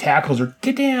 Kate tackles her,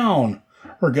 get down.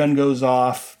 Her gun goes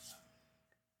off.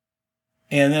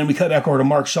 And then we cut back over to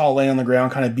Mark Shaw laying on the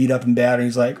ground, kind of beat up and bad. And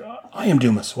he's like, I am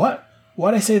Dumas. What?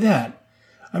 Why'd I say that?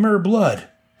 I remember blood.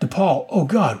 DePaul. Oh,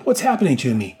 God, what's happening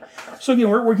to me? So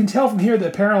again, we can tell from here that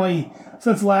apparently,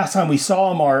 since the last time we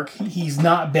saw Mark, he's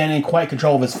not been in quite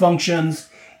control of his functions.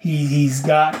 He's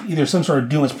got either some sort of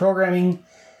Dumas programming.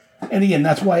 And again,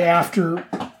 that's why after,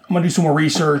 I'm going to do some more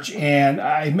research, and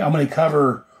I'm going to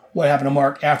cover what happened to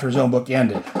Mark after his own book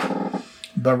ended.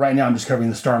 But right now, I'm just covering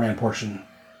the Starman portion.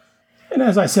 And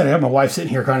as I said, I have my wife sitting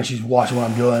here, kind of, she's watching what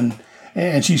I'm doing,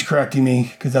 and she's correcting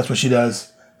me, because that's what she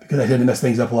does, because I tend to mess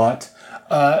things up a lot.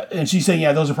 And she's saying,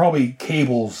 yeah, those are probably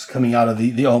cables coming out of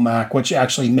the OMAC, which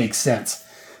actually makes sense,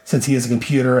 since he is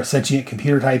a sentient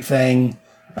computer type thing,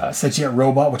 sentient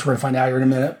robot, which we're going to find out here in a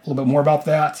minute, a little bit more about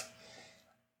that.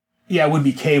 Yeah, it would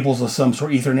be cables of some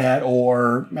sort, Ethernet,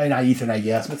 or maybe not Ethernet, I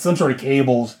guess, but some sort of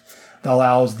cables that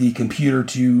allows the computer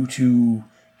to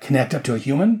connect up to a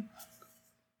human.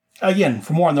 Again,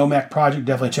 for more on the OMAC project,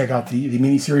 definitely check out the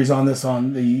mini-series on this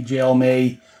on the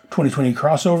JLMay 2020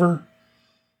 crossover.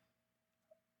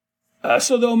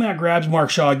 So the OMAC grabs Mark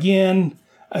Shaw again.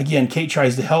 Again, Kate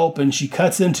tries to help, and she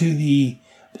cuts into the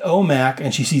OMAC,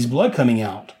 and she sees blood coming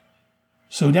out.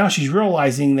 So now she's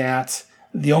realizing that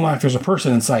the OMAC, there's a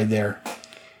person inside there.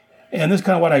 And this is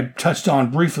kind of what I touched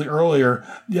on briefly earlier.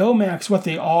 The OMACs, what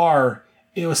they are,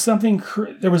 it was something,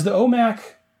 there was the OMAC,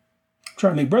 I'm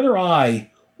trying to make, Brother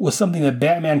Eye was something that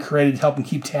Batman created to help him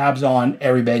keep tabs on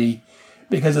everybody.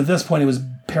 Because at this point, he was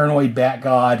paranoid bat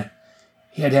god.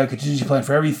 He had to have a contingency plan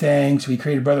for everything, so he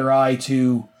created Brother Eye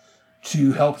to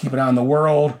help keep an eye on the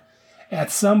world.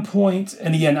 At some point,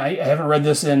 and again, I haven't read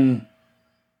this in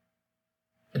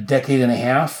a decade and a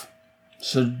half,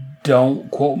 so don't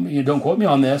quote me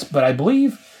on this, but I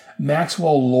believe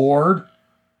Maxwell Lord,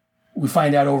 we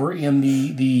find out over in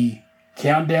the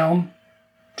countdown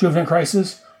to Event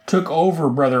Crisis, took over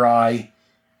Brother Eye,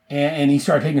 and he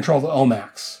started taking control of the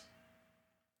OMACs.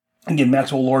 Again,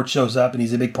 Maxwell Lord shows up, and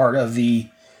he's a big part of the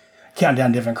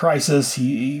Countdown to Different Crisis.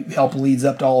 He helped leads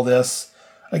up to all this.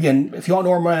 Again, if you want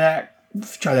more on that,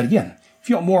 try that again. If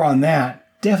you want more on that,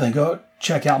 definitely go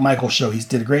check out Michael's show. He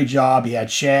did a great job. He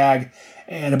had Shag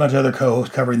and a bunch of other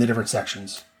co-hosts covering the different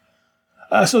sections.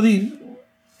 As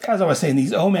I was saying,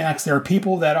 these OMACs, there are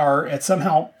people that are at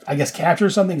somehow, I guess, captured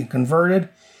something and converted.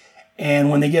 And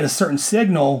when they get a certain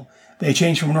signal, they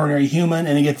change from an ordinary human,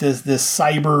 and they get this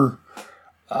cyber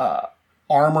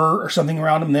armor or something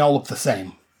around them. They all look the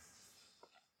same.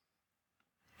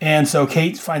 And so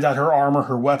Kate finds out her armor,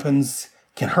 her weapons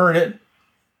can hurt it.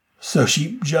 So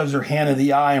she shoves her hand in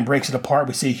the eye and breaks it apart.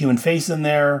 We see a human face in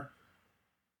there.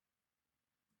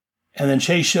 And then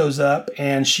Chase shows up,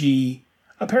 and she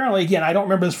apparently, again, I don't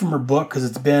remember this from her book because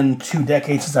it's been 2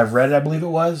 decades since I've read it, I believe it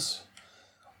was.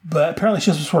 But apparently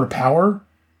she has some sort of power.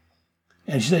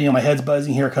 And she said, my head's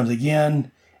buzzing, here it comes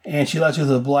again. And she lets you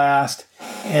the blast.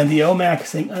 And the OMAC is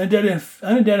saying,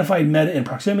 unidentified meta in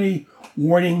proximity,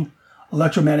 warning,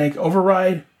 electromagnetic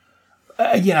override.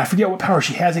 Again, I forget what power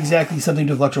she has exactly, something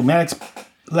to do with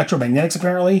electromagnetics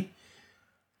apparently.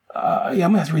 I'm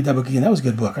going to have to read that book again. That was a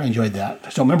good book. I enjoyed that. I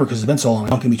just don't remember because it's been so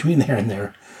long. I'm in between there and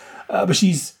there. But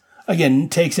she's, again,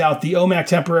 takes out the OMAC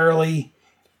temporarily.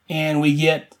 And we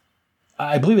get,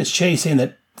 I believe it's Chase saying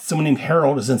that someone named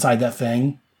Harold is inside that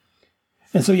thing.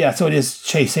 And so, yeah, so it is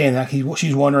Chase saying that.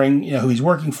 She's wondering, who he's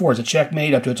working for. Is it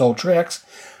Checkmate up to its old tricks?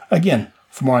 Again,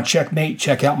 for more on Checkmate,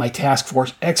 check out my Task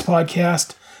Force X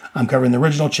podcast. I'm covering the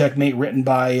original Checkmate written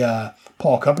by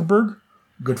Paul Kupperberg,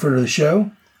 good friend of the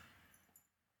show.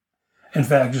 In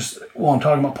fact, just while I'm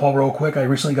talking about Paul real quick, I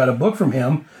recently got a book from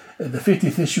him, the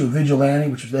 50th issue of Vigilante,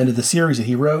 which was the end of the series that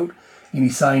he wrote, and he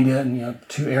signed it, and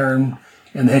to Aaron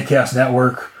and the Headcast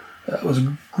Network. It was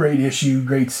a great issue,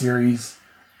 great series.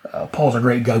 Paul's a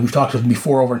great guy. We've talked to him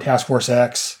before over in Task Force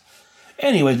X.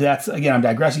 Anyway, I'm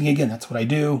digressing again. That's what I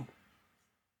do.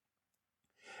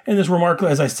 And this remark,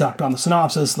 as I talked about in the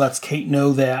synopsis, lets Kate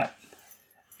know that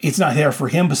it's not there for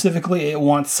him specifically. It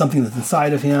wants something that's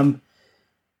inside of him.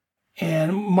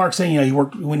 And Mark's saying, he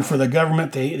went for the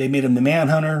government. They made him the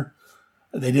Manhunter.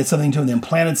 They did something to him. They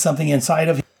implanted something inside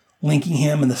of him, linking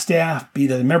him and the staff. Be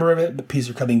the member of it, but pieces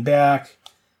are coming back.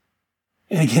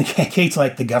 And again, Kate's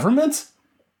like, the government?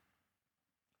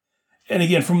 And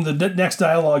again, from the next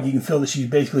dialogue, you can feel that she's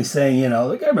basically saying,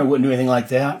 the government wouldn't do anything like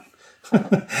that.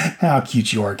 How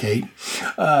cute you are, Kate.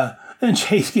 And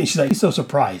Chase, she's like, he's so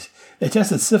surprised. They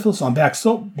tested syphilis on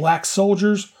black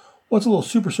soldiers. What's a little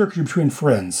super circuitry between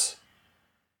friends?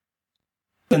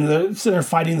 And they're sitting there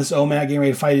fighting this OMAC, getting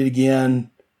ready to fight it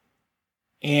again.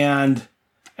 And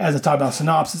as I talk about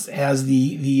synopsis, as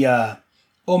the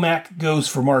OMAC goes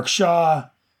for Mark Shaw,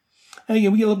 and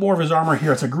again, we get a little more of his armor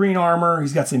here. It's a green armor.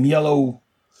 He's got some yellow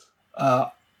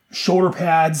shoulder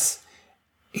pads.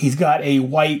 He's got a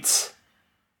white,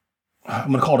 I'm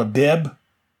going to call it a bib,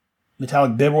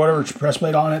 metallic bib or whatever,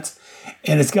 breastplate on it.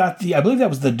 And it's got I believe that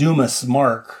was the Dumas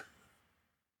mark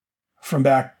from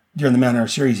back during the Manhunter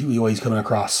series we always coming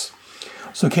across.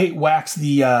 So Kate whacks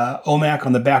the OMAC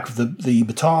on the back of the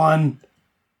baton,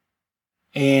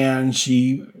 and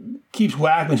she keeps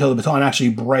whacking until the baton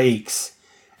actually breaks.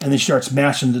 And then she starts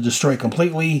smashing to destroy it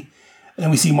completely. And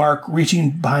then we see Mark reaching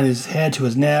behind his head to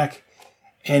his neck,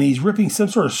 and he's ripping some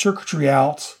sort of circuitry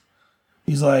out.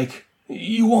 He's like,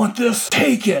 you want this?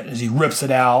 Take it! As he rips it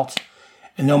out.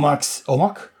 And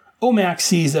OMAC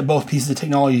sees that both pieces of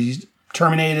technology is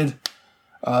terminated,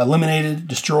 eliminated,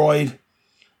 destroyed.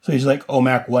 So he's like,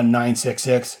 OMAC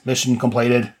 1966, mission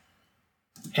completed.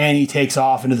 And he takes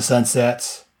off into the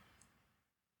sunsets.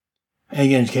 And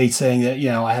again, Kate's saying that,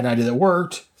 I had an idea that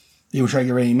worked. They were trying to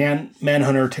get rid of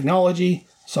Manhunter technology,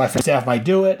 so I figured staff might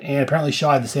do it, and apparently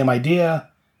Shaw had the same idea.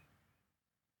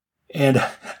 And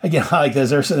again, I like this.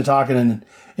 They're sitting there talking,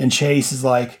 and Chase is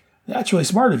like, that's really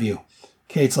smart of you.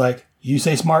 Kate's like, you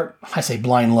say smart, I say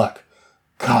blind luck.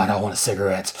 God, I want a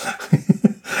cigarette.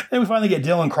 And we finally get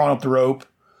Dylan crawling up the rope.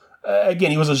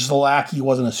 Again, he wasn't just a lackey, he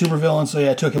wasn't a supervillain, so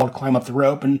it took him to climb up the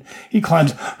rope, and he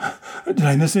climbs. Did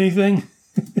I miss anything?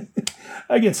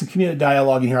 I get some comedic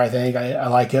dialogue in here, I think. I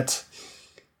like it.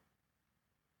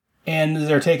 And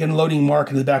they're loading Mark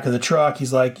into the back of the truck.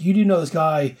 He's like, you do know this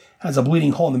guy has a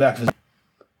bleeding hole in the back of his...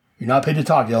 You're not paid to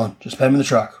talk, Dylan. Just put him in the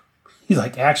truck. He's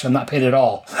like, actually, I'm not paid at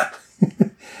all.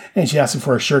 And she asks him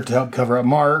for a shirt to help cover up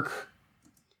Mark.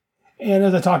 And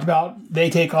as I talked about, they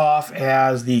take off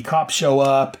as the cops show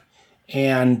up,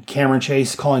 and Cameron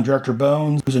Chase calling Director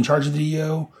Bones, who's in charge of the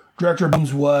DEO. Director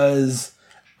Bones was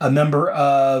a member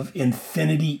of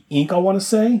Infinity Inc., I want to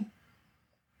say.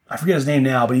 I forget his name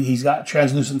now, but he's got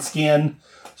translucent skin,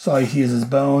 so he sees his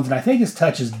bones, and I think his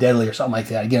touch is deadly or something like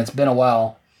that. Again, it's been a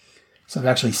while since I've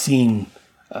actually seen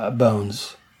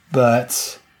Bones.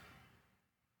 But,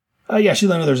 she let him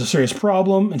know there's a serious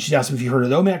problem, and she asked him if he heard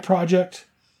of the OMAC project.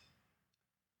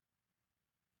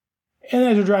 And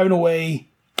as they're driving away,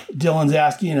 Dylan's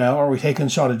asking, are we taking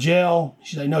Shaw to jail?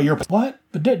 She's like, no, you're... What?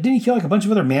 But didn't he kill like a bunch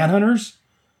of other manhunters?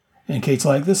 And Kate's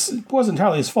like, this wasn't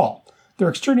entirely his fault. They're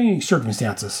extenuating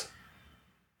circumstances.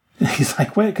 And he's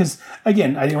like, wait, because,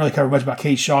 again, I didn't really cover much about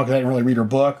Kate Shaw because I didn't really read her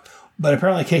book, but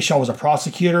apparently Kate Shaw was a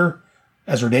prosecutor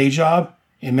as her day job,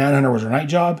 and Manhunter was her night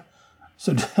job.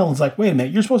 So Dylan's like, wait a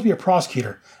minute, you're supposed to be a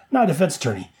prosecutor, not a defense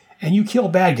attorney, and you kill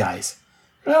bad guys.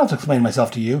 I don't have to explain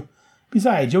myself to you.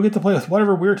 Besides, you'll get to play with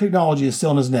whatever weird technology is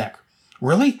still in his neck.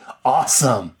 Really?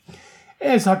 Awesome.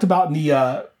 And it's talked about in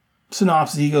the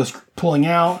synopsis, he goes pulling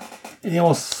out, and he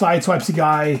almost sideswipes the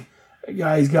guy. The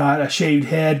guy's got a shaved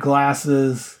head,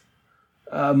 glasses,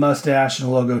 a mustache, and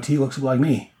a logo T. Looks like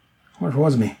me. I wonder if it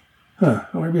was me. Huh,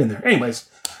 I wonder if in there. Anyways,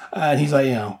 and he's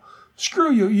like,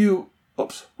 screw you.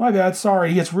 Oops, my bad, sorry.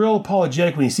 He gets real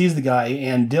apologetic when he sees the guy,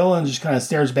 and Dylan just kind of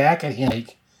stares back at him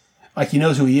like he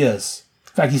knows who he is.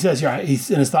 In fact, he says here, he's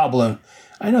in his thought balloon,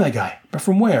 I know that guy, but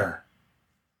from where?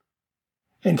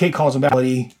 And Kate calls him back.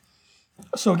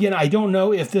 So again, I don't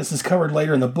know if this is covered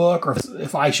later in the book or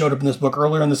if I showed up in this book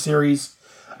earlier in the series.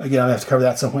 Again, I'll have to cover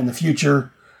that at some point in the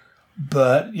future.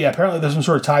 But yeah, apparently there's some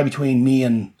sort of tie between me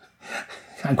and,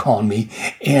 I'm calling me,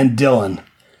 and Dylan.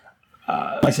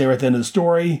 Like I say right at the end of the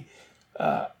story,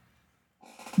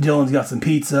 Dylan's got some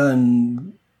pizza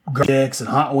and garlic and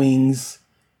hot wings.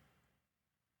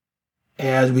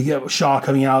 As we get Shaw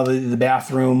coming out of the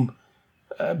bathroom,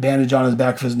 bandage on his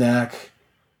back of his neck.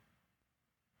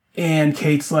 And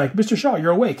Kate's like, Mr. Shaw,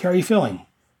 you're awake. How are you feeling?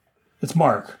 It's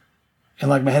Mark. And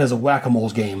like my head is a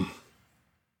whack-a-mole's game.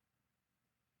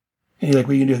 And he's like,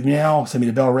 what are you going to do with me now? Send me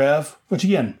to Belle Rev. Which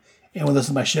again, anyone who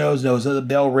listens to my shows knows that the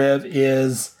Belle Rev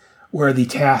is where the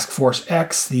Task Force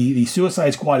X, the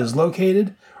Suicide Squad, is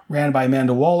located, ran by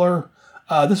Amanda Waller.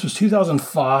 This was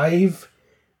 2005.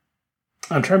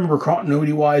 I'm trying to remember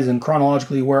continuity-wise and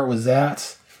chronologically where it was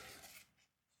at.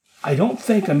 I don't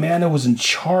think Amanda was in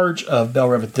charge of Belle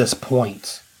Rev at this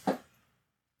point.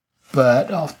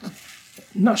 But I'm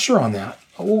not sure on that.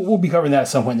 We'll be covering that at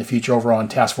some point in the future over on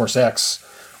Task Force X,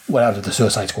 what happened to the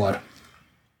Suicide Squad.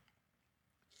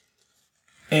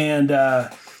 And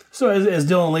so as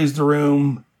Dylan leaves the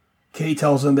room, Kate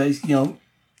tells him that,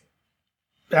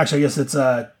 actually I guess it's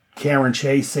Cameron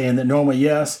Chase saying that normally,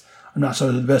 yes, I'm not sure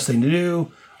it's the best thing to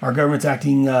do. Our government's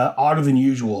acting odder than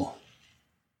usual.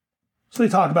 So they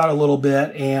talk about it a little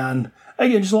bit, and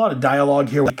again, just a lot of dialogue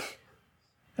here.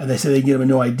 And they say they can get him a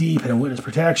new ID, put him witness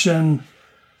protection.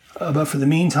 But for the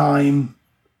meantime,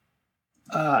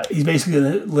 he's basically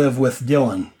going to live with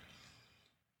Dylan.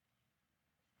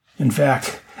 In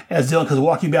fact, as Dylan comes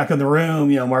walking back in the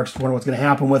room, Mark's wondering what's going to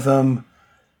happen with him.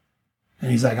 And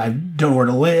he's like, I don't know where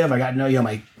to live. I got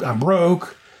I'm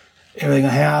broke. Everything I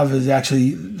have is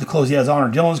actually the clothes he has on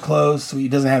are Dylan's clothes, so he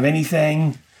doesn't have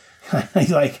anything.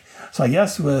 He's like, so I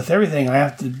guess with everything, I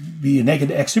have to be a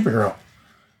naked ex-superhero.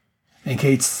 And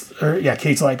Kate's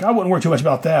like, I wouldn't worry too much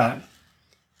about that.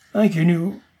 I think your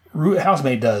new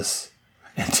housemate does.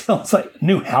 And Dylan's like,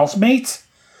 new housemate?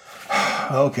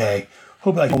 Okay.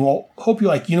 Hope you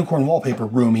like unicorn wallpaper,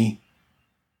 roomie.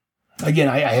 Again,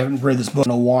 I haven't read this book. I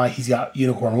don't know why he's got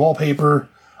unicorn wallpaper.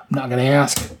 I'm not going to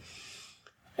ask.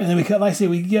 And then we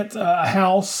get a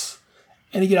house.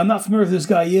 And again, I'm not familiar with who this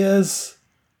guy is.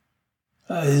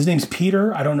 His name's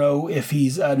Peter. I don't know if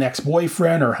he's an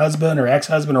ex-boyfriend or husband or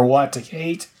ex-husband or what to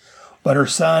Kate. But her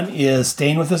son is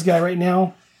staying with this guy right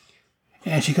now.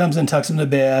 And she comes in, tucks him to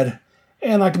bed.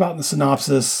 And like about in the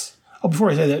synopsis,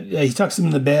 before I say that, he tucks him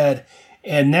in the bed.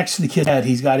 And next to the kid's head,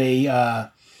 he's got a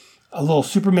little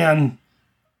Superman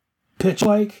pitch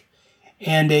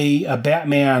and a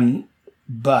Batman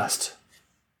bust.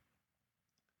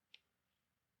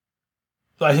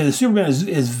 Like I say, the Superman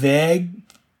is vague.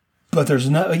 But there's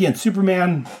not, again,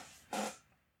 Superman,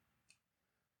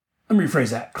 let me rephrase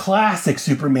that. Classic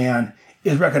Superman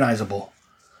is recognizable.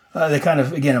 They kind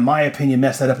of, again, in my opinion,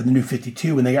 messed that up in the New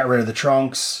 52 when they got rid of the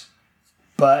trunks.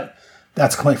 But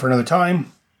that's a complaint for another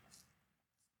time.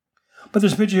 But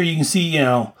there's a picture here you can see,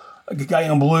 a guy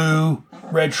in blue,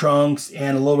 red trunks,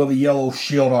 and a little bit of a yellow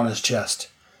shield on his chest.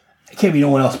 It can't be no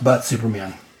one else but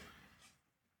Superman.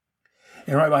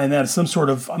 And right behind that is some sort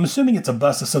of, I'm assuming it's a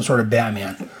bust of some sort of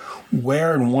Batman.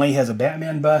 Where and why he has a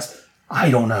Batman bust,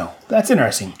 I don't know. That's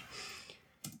interesting.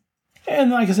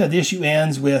 And like I said, the issue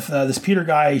ends with this Peter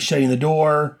guy shutting the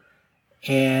door.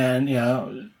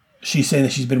 And, she's saying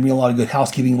that she's been doing a lot of good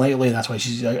housekeeping lately. And that's why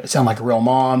she sounds like a real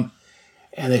mom.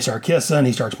 And they start kissing.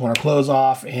 He starts pulling her clothes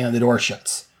off. And the door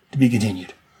shuts. To be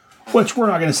continued. Which we're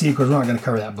not going to see because we're not going to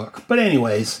cover that book. But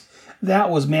anyways, that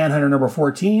was Manhunter number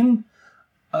 14.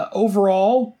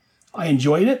 Overall, I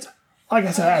enjoyed it. Like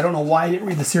I said, I don't know why I didn't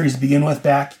read the series to begin with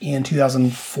back in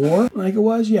 2004, like it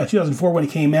was. Yeah, 2004 when it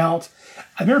came out.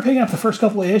 I remember picking up the first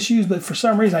couple of issues, but for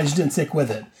some reason I just didn't stick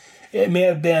with it. It may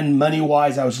have been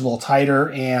money-wise, I was a little tighter,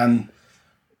 and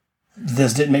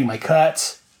this didn't make my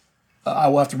cut. I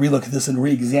will have to relook at this and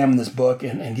re-examine this book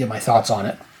and give my thoughts on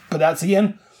it. But that's,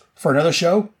 again, for another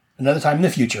show, another time in the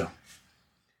future.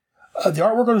 The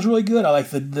artwork was really good. I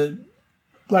like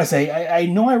like I say, I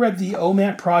know I read the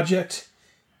OMAC project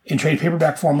in trade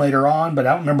paperback form later on, but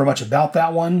I don't remember much about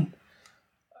that one.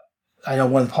 I know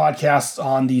one of the podcasts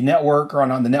on the network, or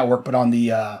not the network, but on the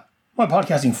my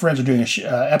podcasting friends are doing an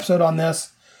episode on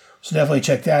this. So definitely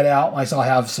check that out. I'll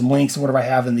have some links to whatever I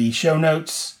have in the show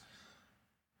notes.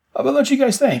 But let you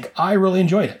guys think. I really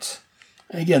enjoyed it.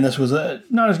 And again, this was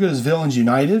not as good as Villains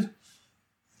United.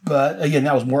 But again,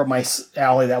 that was more up my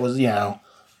alley. That was,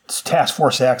 Task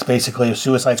Force X, basically,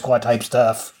 Suicide Squad type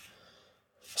stuff.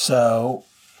 So,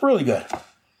 really good.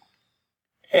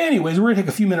 Anyways, we're going to take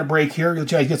a few minute break here.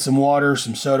 Let you guys get some water,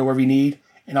 some soda, whatever you need.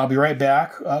 And I'll be right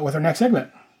back with our next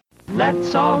segment.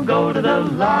 Let's all go to the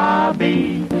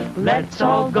lobby. Let's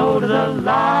all go to the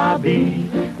lobby.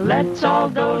 Let's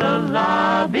all go to the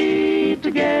lobby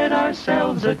to get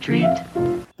ourselves a treat.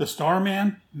 The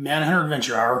Starman Manhunter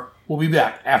Adventure Hour will be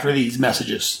back after these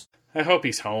messages. I hope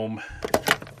he's home.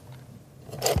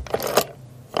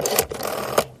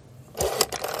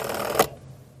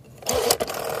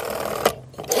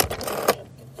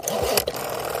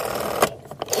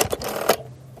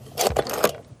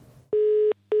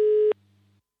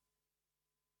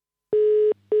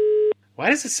 Why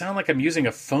does it sound like I'm using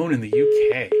a phone in the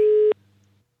UK?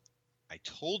 I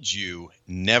told you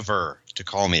never to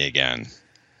call me again.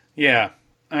 Yeah,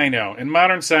 I know. And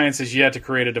modern science has yet to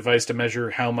create a device to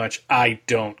measure how much I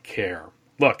don't care.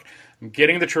 Look, I'm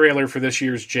getting the trailer for this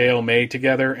year's JLMay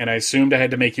together, and I assumed I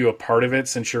had to make you a part of it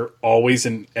since you're always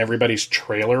in everybody's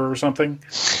trailer or something.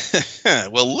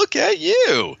 Well, look at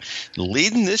you,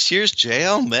 leading this year's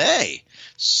JLMay.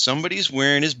 Somebody's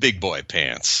wearing his big boy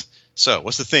pants. So,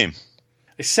 what's the theme?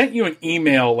 I sent you an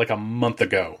email like a month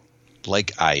ago.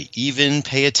 Like I even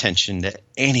pay attention to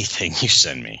anything you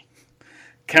send me.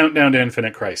 Countdown to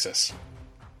Infinite Crisis.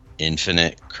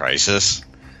 Infinite Crisis?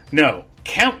 No,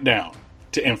 Countdown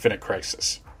to Infinite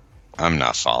Crisis. I'm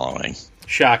not following.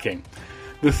 Shocking.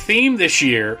 The theme this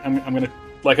year, I'm going to,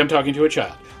 like I'm talking to a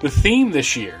child. The theme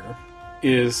this year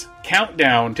is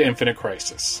Countdown to Infinite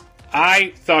Crisis.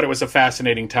 I thought it was a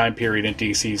fascinating time period in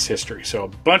DC's history, so a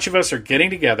bunch of us are getting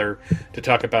together to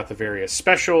talk about the various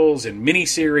specials and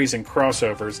miniseries and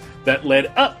crossovers that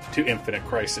led up to Infinite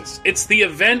Crisis. It's the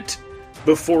event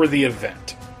before the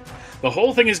event. The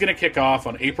whole thing is going to kick off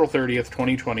on April 30th,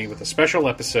 2020 with a special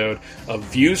episode of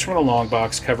Views from the Long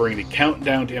Box covering the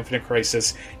Countdown to Infinite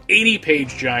Crisis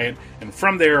 80-page giant, and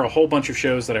from there a whole bunch of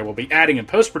shows that I will be adding in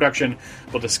post-production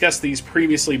will discuss these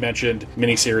previously mentioned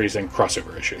miniseries and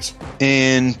crossover issues.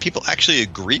 And people actually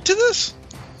agreed to this?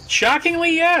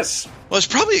 Shockingly, yes. Well, it's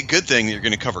probably a good thing that you're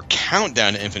going to cover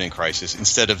Countdown to Infinite Crisis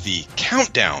instead of the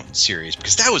Countdown series,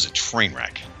 because that was a train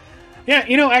wreck. Yeah,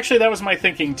 actually that was my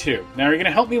thinking too. Now, are you going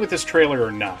to help me with this trailer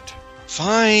or not?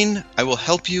 Fine, I will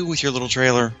help you with your little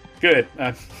trailer. Good.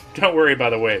 Don't worry,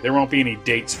 by the way. There won't be any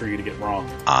dates for you to get wrong.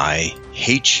 I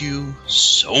hate you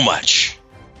so much.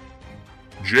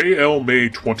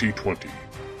 JLMay 2020.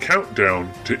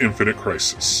 Countdown to Infinite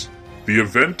Crisis. The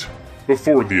event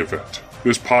before the event.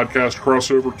 This podcast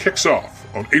crossover kicks off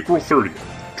on April 30th,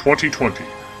 2020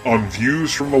 on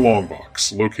Views from the Long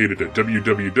Box, located at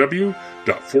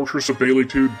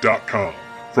www.fortressofbaileytude.com.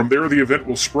 From there, the event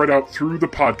will spread out through the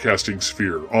podcasting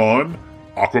sphere on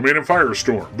Aquaman and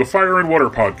Firestorm, the Fire and Water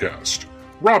podcast,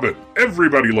 Robin,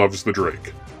 Everybody Loves the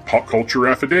Drake, Pop Culture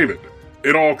Affidavit,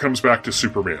 It All Comes Back to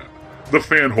Superman, the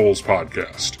Fanholes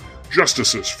podcast,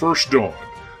 Justice's First Dawn,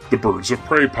 the Birds of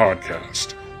Prey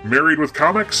podcast, Married with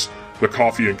Comics, the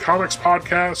Coffee and Comics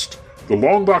podcast, the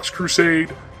Longbox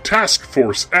Crusade, Task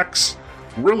Force X,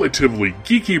 Relatively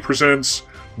Geeky Presents,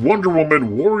 Wonder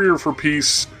Woman Warrior for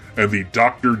Peace, and the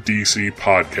Dr. DC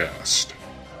podcast.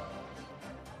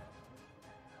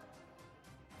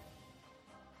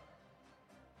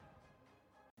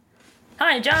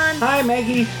 Hi, John. Hi,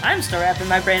 Maggie. I'm still wrapping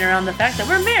my brain around the fact that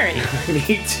we're married.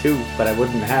 Me too, but I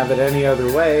wouldn't have it any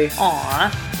other way.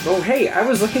 Aw. Oh, hey, I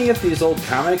was looking at these old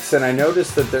comics and I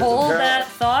noticed that there's Hold that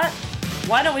thought.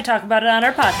 Why don't we talk about it on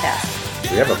our podcast?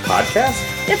 We have a podcast?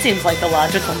 It seems like the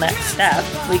logical next step.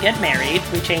 We get married,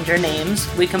 we change our names,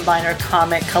 we combine our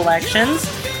comic collections,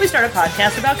 we start a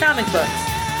podcast about comic books.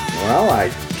 Well, I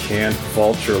can't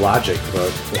fault your logic,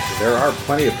 but there are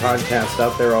plenty of podcasts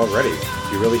out there already.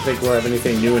 Do you really think we'll have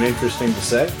anything new and interesting to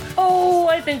say? Oh,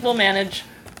 I think we'll manage.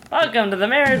 Welcome to the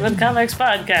Married with Comics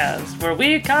podcast, where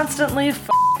we constantly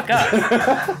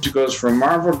up. She goes from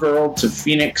Marvel Girl to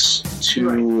Phoenix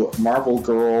to Marvel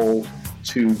Girl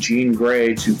to Jean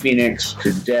Grey to Phoenix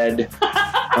to Dead.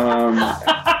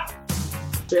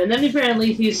 And then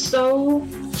apparently he's so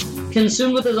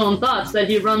consumed with his own thoughts that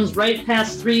he runs right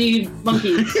past 3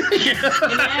 monkeys in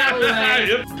the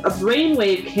alleyway. A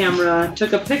brainwave camera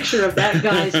took a picture of that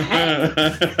guy's head.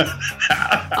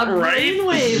 A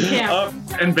brainwave camera.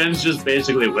 And Ben's just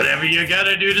basically, whatever you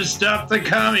gotta do to stop the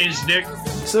commies, Nick.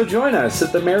 So join us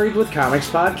at the Married with Comics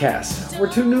podcast, where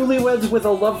two newlyweds with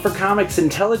a love for comics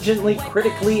intelligently,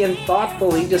 critically, and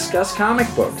thoughtfully discuss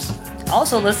comic books.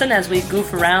 Also listen as we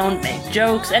goof around, make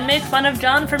jokes, and make fun of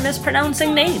John for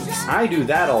mispronouncing names. I do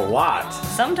that a lot.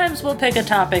 Sometimes we'll pick a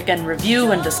topic and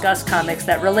review and discuss comics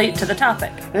that relate to the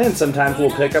topic. And sometimes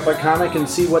we'll pick up a comic and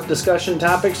see what discussion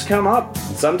topics come up.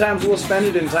 And sometimes we'll spend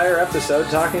an entire episode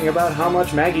talking about how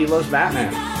much Maggie loves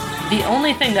Batman. The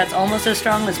only thing that's almost as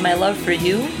strong as my love for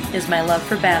you is my love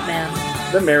for Batman.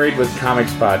 The Married with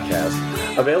Comics podcast,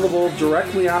 Available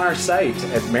directly on our site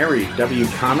at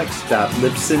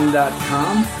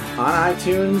marriedwcomics.libsyn.com, on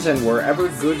iTunes, and wherever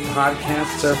good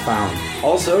podcasts are found.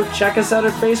 Also, check us out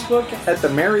at Facebook at the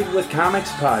Married with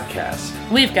Comics Podcast.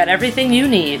 We've got everything you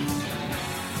need.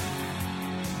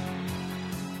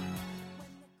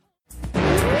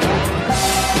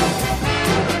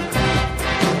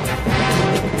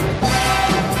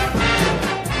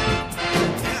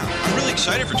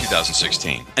 Excited for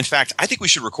 2016. In fact, I think we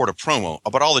should record a promo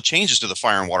about all the changes to the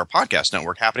Fire and Water Podcast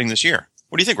Network happening this year.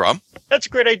 What do you think, Rob? That's a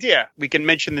great idea. We can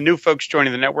mention the new folks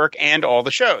joining the network and all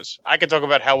the shows. I can talk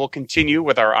about how we'll continue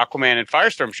with our Aquaman and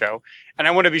Firestorm show, and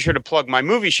I want to be sure to plug my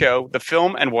movie show, the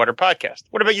Film and Water Podcast.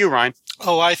 What about you, Ryan?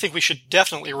 Oh, I think we should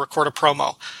definitely record a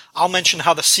promo. I'll mention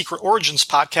how the Secret Origins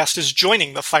podcast is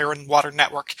joining the Fire and Water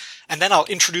Network, and then I'll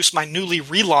introduce my newly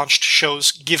relaunched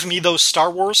shows Give Me Those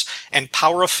Star Wars and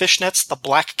Power of Fishnets, the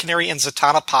Black Canary and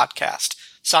Zatanna podcast.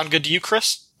 Sound good to you,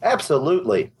 Chris?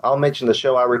 Absolutely. I'll mention the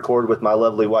show I record with my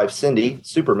lovely wife, Cindy,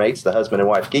 Supermates, the husband and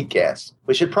wife Geekcast.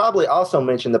 We should probably also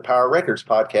mention the Power Records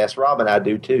podcast Rob and I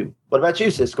do, too. What about you,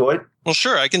 Siskoid? Well,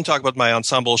 sure. I can talk about my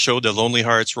ensemble show, the Lonely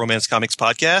Hearts Romance Comics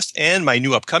Podcast, and my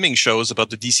new upcoming shows about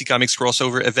the DC Comics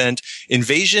crossover event,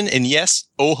 Invasion, and yes,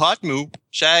 Oh Hot Moo.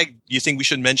 Shag, you think we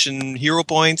should mention Hero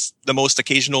Points, the most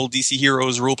occasional DC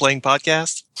Heroes role-playing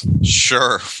podcast?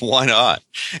 Sure, why not?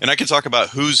 And I can talk about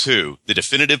Who's Who, the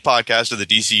definitive podcast of the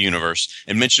DC Universe,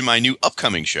 and mention my new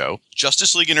upcoming show,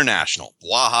 Justice League International,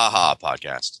 Wahaha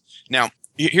podcast. Now,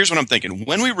 here's what I'm thinking.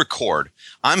 When we record,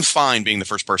 I'm fine being the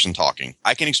first person talking.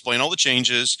 I can explain all the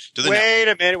changes to the Wait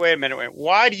a minute.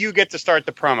 Why do you get to start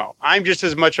the promo? I'm just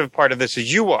as much of a part of this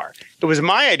as you are. It was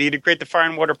my idea to create the Fire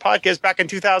and Water podcast back in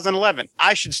 2011.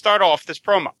 I should start off this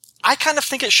promo. I kind of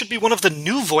think it should be one of the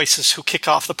new voices who kick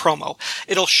off the promo.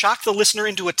 It'll shock the listener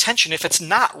into attention if it's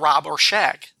not Rob or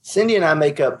Shag. Cindy and I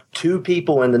make up 2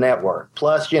 people in the network.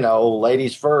 Plus,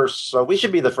 ladies first, so we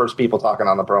should be the first people talking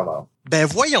on the promo. Ben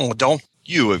voyons donc.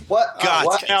 You have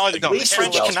got to.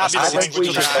 French cannot be the language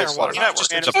of the Fire and Water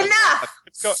Network. Enough!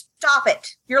 Stop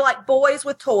it. You're like boys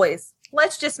with toys.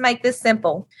 Let's just make this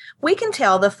simple. We can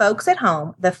tell the folks at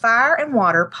home the Fire and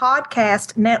Water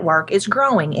Podcast Network is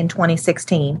growing in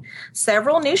 2016.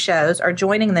 Several new shows are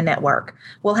joining the network.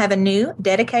 We'll have a new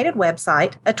dedicated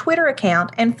website, a Twitter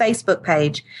account, and Facebook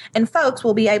page, and folks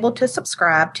will be able to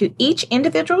subscribe to each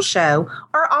individual show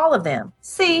or all of them.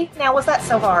 See, now was that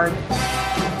so hard?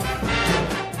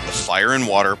 The Fire and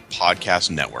Water Podcast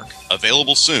Network.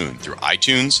 Available soon through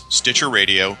iTunes, Stitcher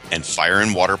Radio, and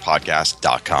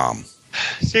fireandwaterpodcast.com.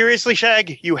 Seriously,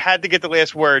 Shag, you had to get the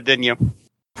last word, didn't you?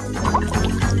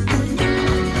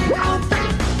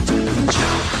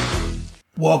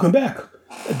 Welcome back.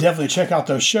 Definitely check out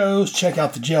those shows. Check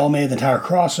out the JLMay, the entire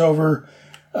crossover.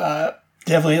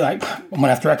 Definitely, I'm going to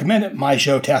have to recommend it. My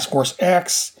show, Task Force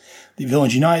X, The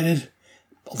Villains United.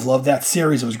 Love that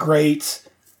series. It was great.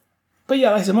 But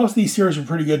yeah, like I said, most of these series were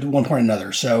pretty good to one point or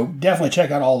another. So definitely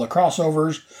check out all the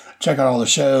crossovers. Check out all the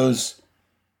shows.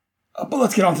 But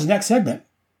let's get on to the next segment.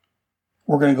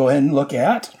 We're going to go ahead and look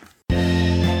at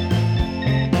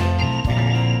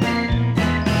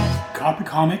Copy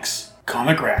Comics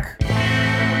Comic Rack.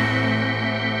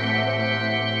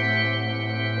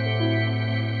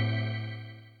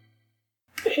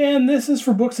 And this is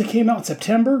for books that came out in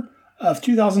September of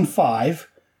 2005.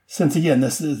 Since again,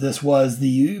 this was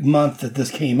the month that this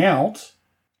came out.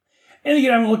 And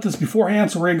again, I haven't looked at this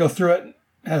beforehand, so we're going to go through it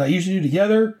as I usually do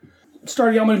together.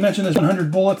 Starting out, I'm going to mention this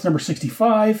 100 Bullets, number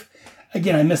 65.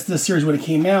 Again, I missed this series when it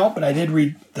came out, but I did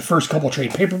read the first couple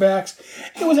trade paperbacks.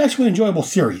 It was actually an enjoyable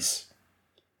series.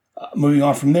 Moving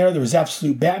on from there, there was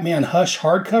Absolute Batman Hush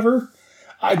hardcover.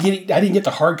 I didn't get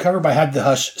the hardcover, but I had the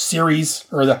Hush series,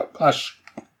 or the Hush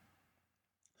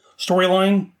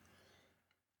storyline.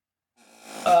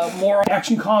 More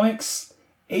Action Comics,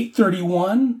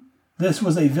 831. This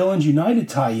was a Villains United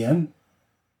tie-in.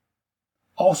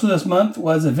 Also this month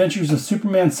was Adventures of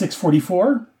Superman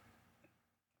 644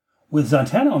 with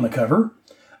Zatanna on the cover.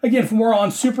 Again, for more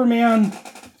on Superman,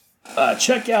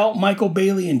 check out Michael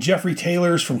Bailey and Jeffrey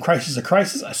Taylor's From Crisis to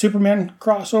Crisis, a Superman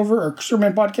crossover or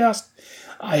Superman podcast.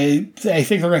 I think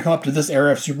they're going to come up to this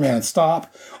era of Superman and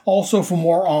stop. Also, for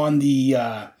more on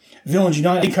the Villains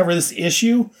United, I didn't cover this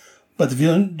issue, but the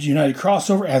Villains United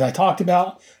crossover, as I talked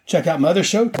about, check out my other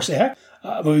show,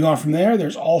 moving on from there,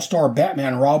 there's All-Star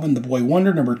Batman Robin, The Boy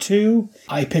Wonder, number 2.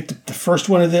 I picked up the first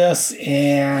one of this,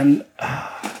 and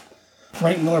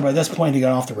Frank Miller, by this point, he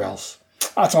got off the rails.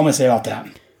 That's all I'm going to say about that.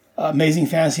 Amazing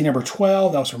Fantasy, number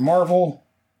 12. That was from Marvel.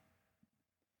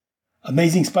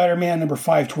 Amazing Spider-Man, number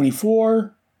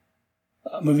 524.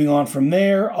 Moving on from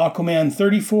there, Aquaman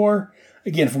 34.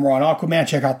 Again, for more on Aquaman,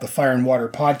 check out the Fire and Water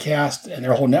podcast and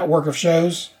their whole network of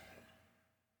shows.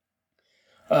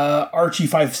 Archie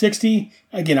 560.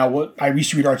 Again, I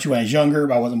used to read Archie when I was younger,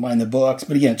 but I wasn't buying the books.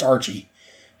 But again, it's Archie.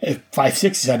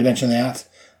 560, I had to mention that.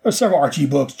 There's several Archie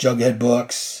books, Jughead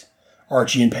books,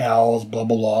 Archie and Pals, blah,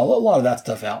 blah, blah. A lot of that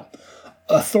stuff out.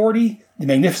 Authority, The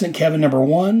Magnificent Kevin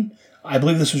 #1. I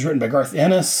believe this was written by Garth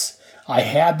Ennis. I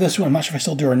had this one. I'm not sure if I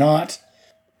still do or not.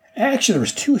 Actually, there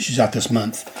was 2 issues out this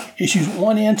month. Issues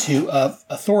 1 and 2 of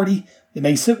Authority, The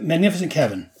Magnificent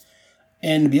Kevin.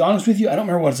 And to be honest with you, I don't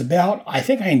remember what it's about. I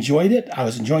think I enjoyed it. I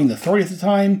was enjoying the Authority at the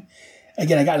time.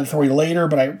 Again, I got into Authority later,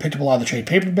 but I picked up a lot of the trade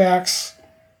paperbacks.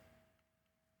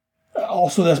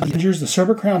 Also, that's Avengers, the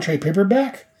Silver Crown trade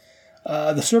paperback.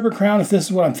 The Silver Crown, if this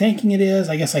is what I'm thinking it is,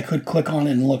 I guess I could click on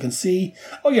it and look and see.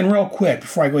 Oh, yeah, and real quick,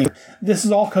 before I go in, this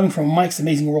is all coming from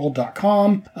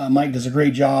Mike'sAmazingWorld.com. Mike does a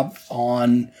great job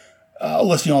on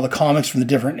listing all the comics from the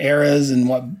different eras and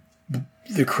what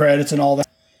the credits and all that.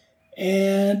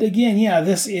 And again, yeah,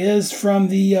 this is from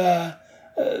the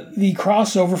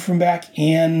crossover from back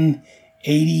in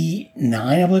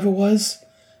 89, I believe it was.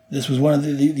 This was one of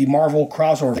the Marvel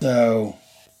crossovers. So,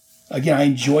 again, I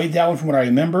enjoyed that one from what I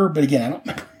remember, but again, I don't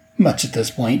remember much at this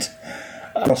point.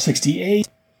 68,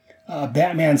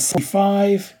 Batman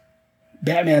 65,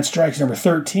 Batman Strikes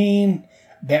 #13,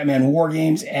 Batman War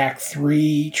Games Act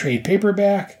 3 trade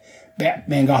paperback,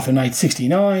 Batman Gotham Knight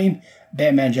 69,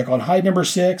 Batman Jekyll and Hyde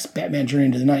 #6, Batman Journey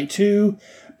into the Night 2,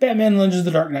 Batman Legends of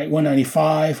the Dark Knight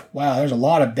 195. Wow, there's a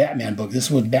lot of Batman books. This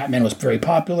was Batman was very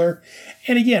popular.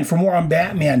 And again, for more on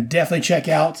Batman, definitely check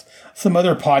out some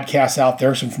other podcasts out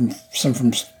there. Some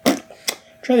from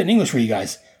try that in English for you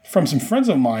guys. From some friends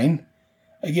of mine.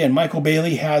 Again, Michael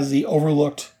Bailey has the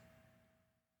Overlooked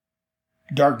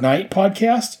Dark Knight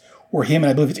podcast, where him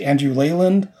and I believe it's Andrew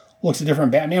Leyland looks at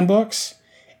different Batman books.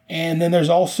 And then there's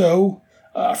also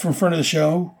from friend of the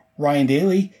show, Ryan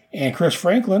Daly and Chris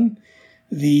Franklin,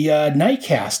 the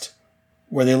Nightcast,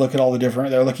 where they look at all the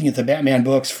different, they're looking at the Batman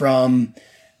books from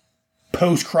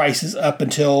post-crisis up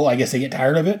until, I guess they get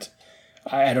tired of it.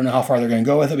 I don't know how far they're going to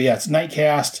go with it, but yeah, it's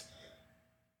Nightcast.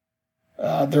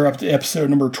 They're up to episode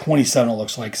number 27, it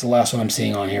looks like. It's the last one I'm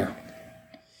seeing on here.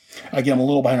 Again, I'm a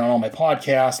little behind on all my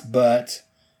podcasts, but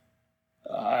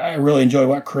I really enjoy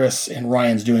what Chris and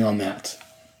Ryan's doing on that.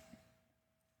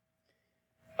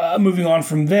 Moving on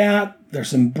from that, there's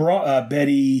some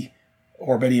Betty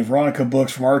and Veronica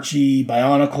books from Archie.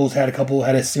 Bionicles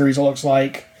had a series, it looks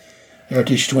like. They're up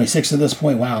to issue 26 at this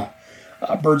point. Wow.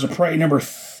 Birds of Prey number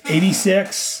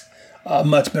 86.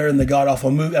 Much better than the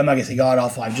god-awful movie. I'm not going to say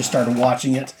god-awful. I've just started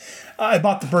watching it. I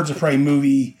bought the Birds of Prey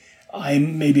movie.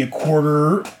 I'm maybe a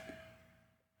third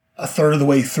of the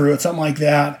way through it, something like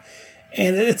that.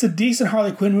 And it's a decent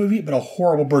Harley Quinn movie, but a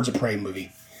horrible Birds of Prey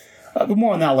movie. But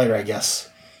more on that later, I guess.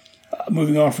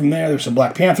 Moving on from there, there's some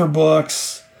Black Panther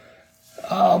books.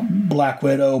 Black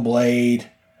Widow, Blade.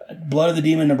 Blood of the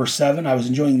Demon number 7. I was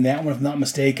enjoying that one, if not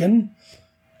mistaken.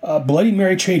 Bloody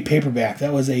Mary trade paperback.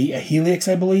 That was a Helix,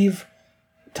 I believe,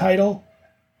 title.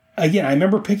 Again, I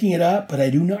remember picking it up, but I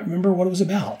do not remember what it was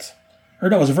about. Or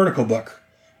no, it was a Vertigo book.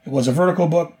 It was a Vertigo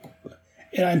book.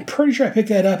 And I'm pretty sure I picked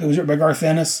that up. It was written by Garth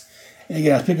Ennis. And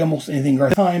again, I was picking almost anything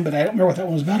Garth time, but I don't remember what that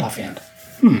one was about offhand.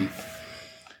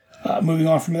 Moving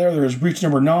on from there was Breach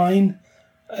number 9.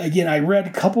 Again, I read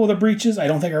a couple of the Breaches. I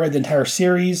don't think I read the entire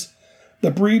series.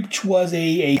 The Breach was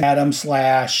a Atom /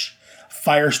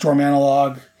 Firestorm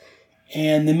analog.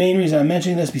 And the main reason I'm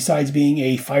mentioning this, besides being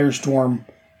a Firestorm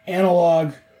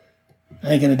analog, I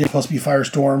think in a supposed to be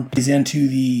Firestorm, is into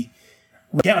the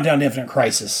Countdown to Infinite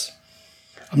Crisis.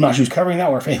 I'm not sure who's covering that,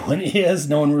 or if anyone is.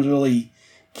 No one was really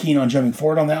keen on jumping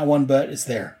forward on that one, but it's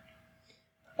there.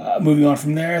 Moving on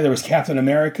from there was Captain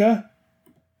America,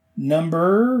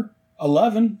 number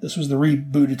 11. This was the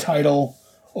rebooted title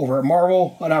over at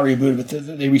Marvel. Well, not rebooted, but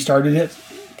they restarted it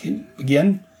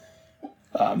again.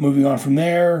 Moving on from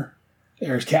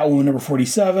there's Catwoman number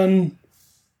 47.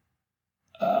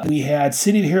 We had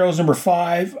City of Heroes number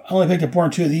 5. I only picked up 1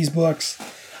 or 2 of these books.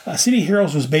 City of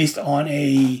Heroes was based on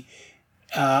I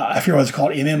forget what it's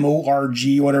called,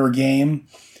 MMORG, whatever game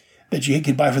that you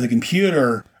could buy for the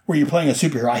computer where you're playing a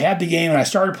superhero. I had the game and I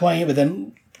started playing it, but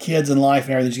then kids and life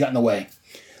and everything just got in the way.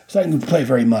 So I didn't play it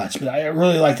very much, but I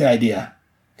really like that idea.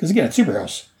 Because again, it's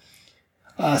superheroes.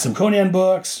 Some Conan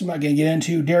books I'm not going to get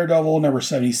into. Daredevil number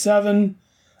 77.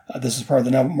 This is part of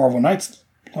the Marvel Knights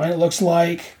line, it looks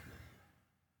like.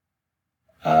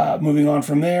 Moving on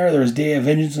from there's Day of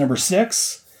Vengeance number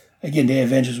 6. Again, Day of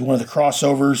Vengeance is one of the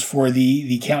crossovers for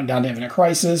the Countdown to Infinite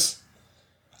Crisis.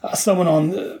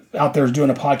 Someone out there is doing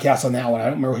a podcast on that one. I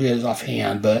don't remember who it is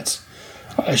offhand, but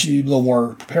I should be a little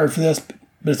more prepared for this, but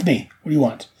it's me. What do you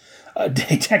want?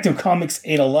 Detective Comics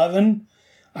 811.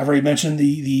 I've already mentioned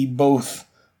the both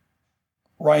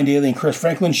Ryan Daly and Chris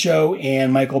Franklin show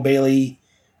and Michael Bailey.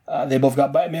 They both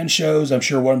got Batman shows. I'm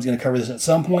sure one of them's going to cover this at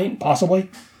some point, possibly.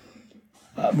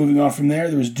 Moving on from there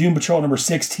was Doom Patrol number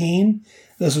 16.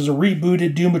 This was a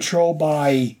rebooted Doom Patrol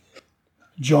by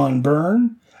John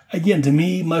Byrne. Again, to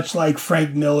me, much like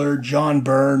Frank Miller, John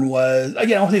Byrne was...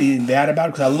 Again, I don't think anything bad about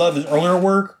it because I love his earlier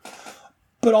work.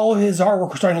 But all of his artwork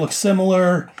was starting to look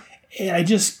similar. And I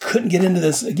just couldn't get into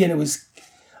this. Again, it was...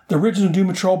 The original Doom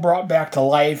Patrol brought back to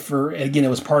life. Again, it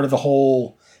was part of the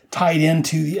whole... Tied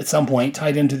into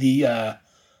the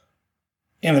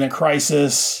Infinite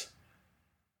Crisis...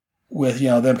 With,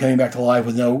 them coming back to life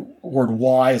with no word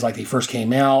why, as like they first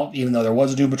came out, even though there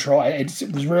was a Doom Patrol. It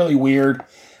was really weird.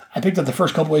 I picked up the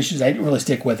first couple issues. I didn't really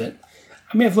stick with it.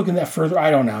 I may have looked at that further.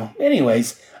 I don't know.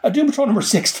 Anyways, Doom Patrol number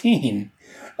 16.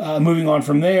 Moving on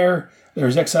from there,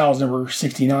 there's Exiles number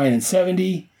 69 and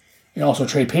 70, and also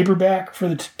trade paperback for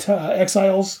the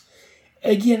Exiles.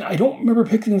 Again, I don't remember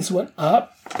picking this one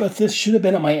up, but this should have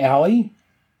been up my alley.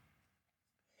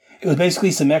 It was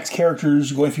basically some X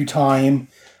characters going through time,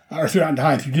 or throughout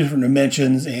time, through different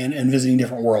dimensions and visiting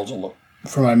different worlds, from what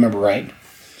I remember right.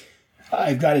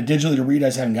 I've got it digitally to read. I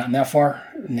just haven't gotten that far.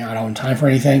 Now I don't have time for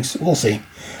anything, so we'll see.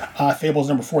 Fables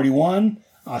number 41.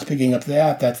 I was picking up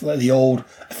that. That's the old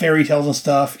fairy tales and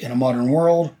stuff in a modern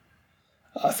world.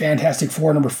 Fantastic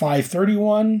Four number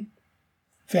 531.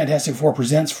 Fantastic Four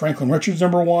presents Franklin Richards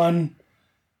number 1.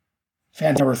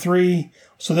 Fantastic number 3.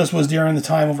 So this was during the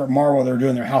time over at Marvel. They were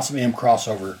doing their House of M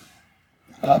crossover.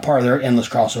 Part of their endless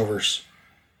crossovers.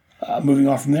 Moving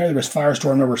on from there was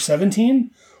Firestorm number 17,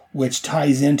 which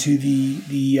ties into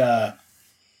the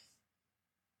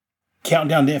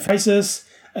Countdown to Infinite Crisis.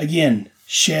 Again,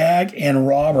 Shag and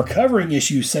Rob are covering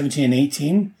issues 17 and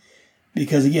 18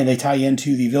 because, again, they tie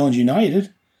into the Villains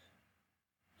United.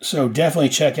 So definitely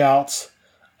check out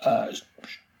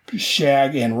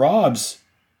Shag and Rob's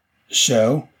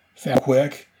show. Found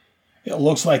quick. It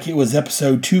looks like it was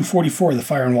episode 244 of the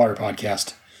Fire and Water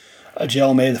podcast.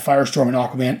 JLMay, the Firestorm, and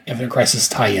Aquaman Infinite Crisis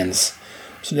tie-ins.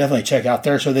 So definitely check out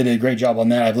there. So they did a great job on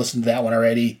that. I've listened to that one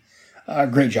already.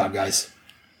 Great job, guys.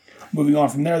 Moving on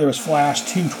from there was Flash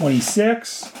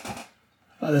 226.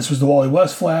 This was the Wally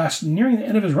West Flash, nearing the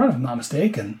end of his run, if I'm not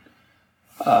mistaken.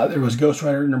 There was Ghost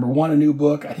Rider number 1, a new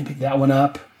book. I didn't pick that one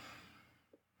up.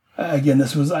 Again,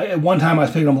 this was... at one time, I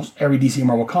was picking almost every DC and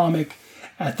Marvel comic.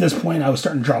 At this point, I was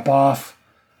starting to drop off.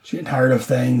 Just getting tired of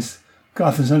things.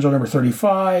 Gotham Central number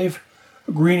 35.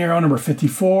 Green Arrow number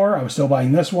 54. I was still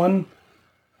buying this one.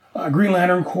 Green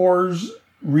Lantern Corps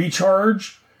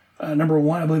Recharge. Number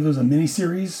 1, I believe it was a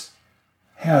miniseries.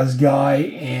 Has Guy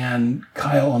and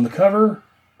Kyle on the cover.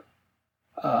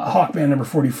 Hawkman number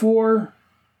 44.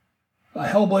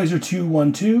 Hellblazer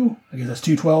 212. I guess that's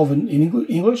 212 in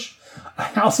English.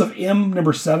 House of M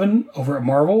number 7 over at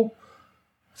Marvel.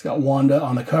 It's got Wanda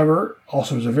on the cover.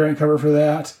 Also, there's a variant cover for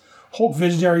that. Hulk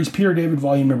Visionaries, Peter David,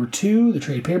 volume number 2, the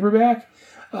trade paperback.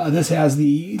 This has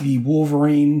the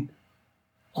Wolverine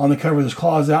on the cover with his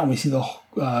claws out, and we see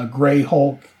the gray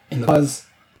Hulk in the claws.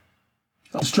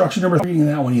 Destruction number 3, reading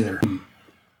that one either.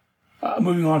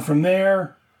 Moving on from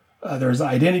there, there's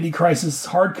Identity Crisis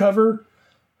hardcover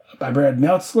by Brad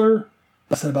Meltzler.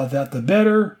 Less said about that, the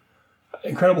better.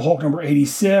 Incredible Hulk number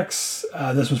 86.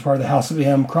 This was part of the House of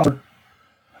M crossover.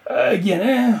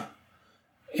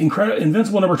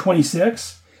 Invincible number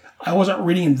 26. I wasn't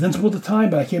reading Invincible at the time,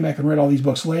 but I came back and read all these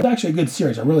books later. It's actually a good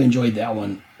series. I really enjoyed that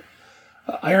one.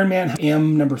 Iron Man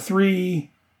M number 3.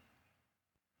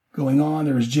 Going on,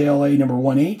 there was JLA number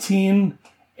 118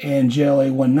 and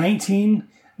JLA 119.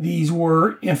 These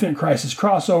were Infinite Crisis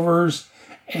crossovers,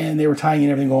 and they were tying in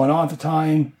everything going on at the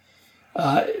time.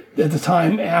 At the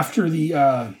time after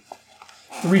the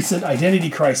recent Identity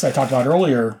Crisis I talked about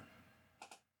earlier,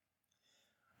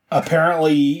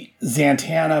 apparently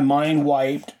Zatanna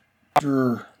mind-wiped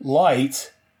Dr.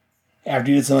 Light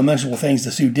after he did some unmentionable things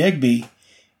to Sue Digby,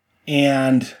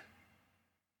 and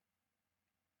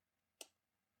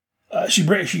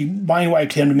she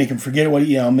mind-wiped him to make him forget what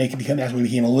make him become. That's when he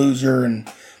became a loser, and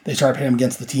they started pitting him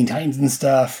against the Teen Titans and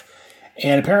stuff.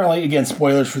 And apparently, again,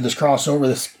 spoilers for this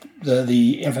crossover,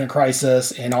 the Infinite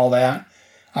Crisis and all that.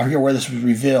 I forget where this was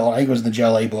revealed. I think it was in the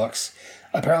JLA books.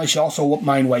 Apparently, she also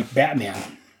mind-wiped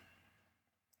Batman.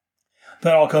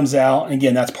 That all comes out, and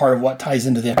again, that's part of what ties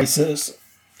into the Crisis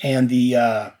and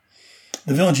the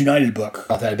Villains United book.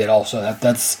 About that a bit also.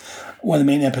 That's one of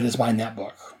the main impetus behind that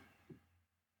book.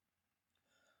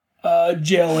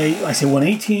 JLA, I say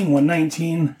 118,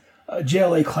 119.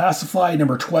 JLA Classified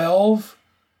number 12.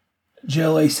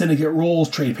 JLA Syndicate Rules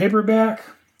trade paperback.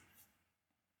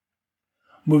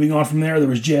 Moving on from there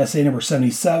was JSA number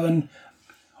 77,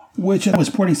 which was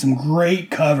sporting some great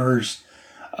covers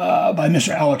by Mr.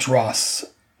 Alex Ross.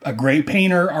 A great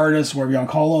painter, artist, whatever you want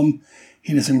to call him.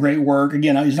 He did some great work.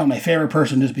 Again, he's not my favorite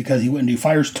person just because he wouldn't do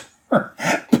Firestorm,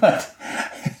 but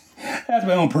that's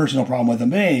my own personal problem with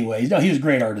him. But anyways, no, he was a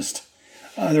great artist.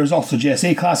 There was also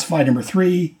JSA Classified number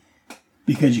 3,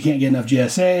 because you can't get enough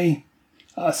JSA.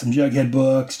 Some Jughead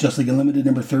books, Just League Unlimited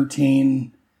number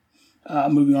 13.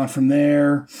 Moving on from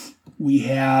there, we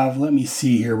have, let me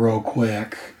see here real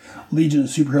quick, Legion of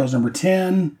Superheroes number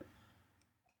 10.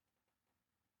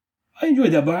 I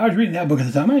enjoyed that book. I was reading that book at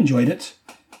the time. I enjoyed it.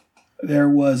 There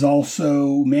was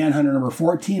also Manhunter number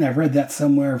 14. I've read that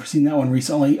somewhere. I've seen that one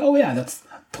recently. Oh, yeah, that's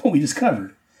the one we just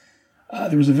covered.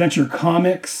 There was Adventure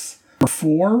Comics number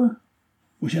 4,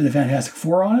 which had the Fantastic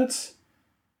Four on it.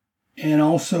 And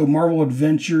also Marvel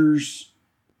Adventures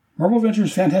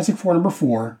Fantastic Four number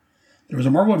 4. There was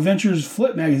a Marvel Adventures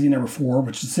Flip Magazine number 4,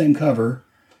 which is the same cover.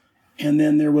 And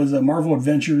then there was a Marvel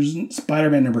Adventures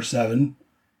Spider-Man number 7.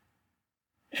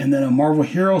 And then a Marvel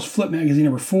Heroes Flip Magazine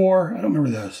number 4. I don't remember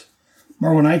those.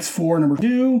 Marvel Knights 4 number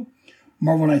 2.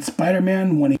 Marvel Knights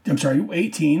Spider-Man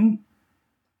 18.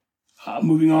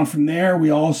 Moving on from there, we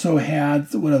also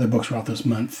had, what other books were out this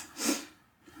month?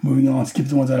 Moving on, skip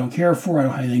the ones I don't care for, I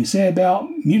don't have anything to say about.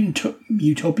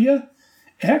 Utopia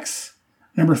X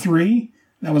number 3.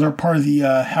 That was our part of the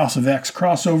House of X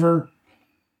crossover.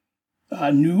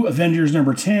 New Avengers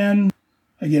number 10.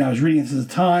 Again, I was reading it at the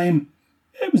time.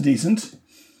 It was decent.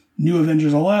 New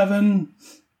Avengers 11.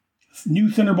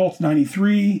 New Thunderbolts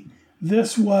 93.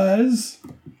 This was...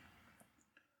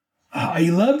 I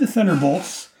loved the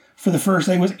Thunderbolts for the first,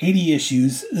 I think it was 80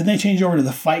 issues. Then they changed over to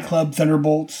the Fight Club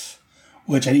Thunderbolts,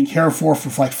 which I didn't care for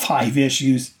like 5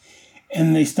 issues. And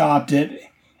then they stopped it.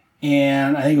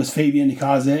 And I think it was Fabian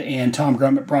Nikaza and Tom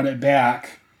Grummett brought it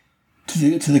back to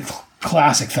the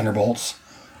classic Thunderbolts.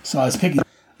 So I was picking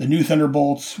the new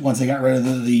Thunderbolts once they got rid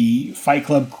of the Fight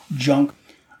Club junk.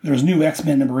 There was new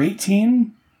X-Men number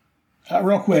 18.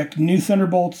 Real quick, new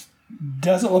Thunderbolts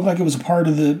doesn't look like it was a part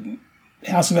of the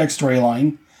House of X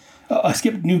storyline. I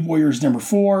skipped New Warriors number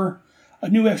 4. A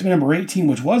new X-Men number 18,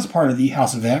 which was part of the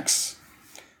House of X.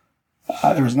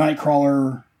 There was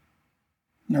Nightcrawler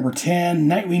number 10,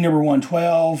 Nightwing number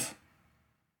 112.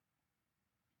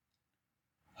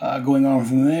 Going on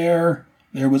from there,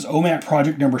 there was OMAC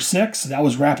Project number 6. That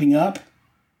was wrapping up.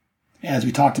 As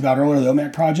we talked about earlier, the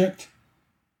OMAC Project.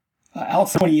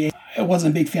 Outside 28. I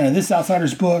wasn't a big fan of this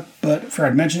Outsiders book, but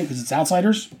I'd mention it because it's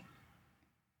Outsiders.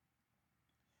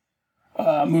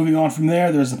 Moving on from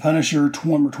there, there's the Punisher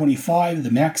number 25,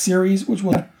 the Max series, which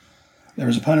was... There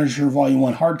was a Punisher Volume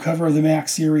 1 hardcover of the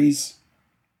Max series.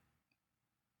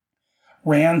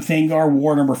 Ran Thangar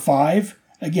War number 5.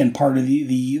 Again, part of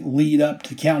the lead up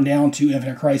to countdown to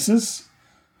Infinite Crisis.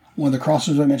 One of the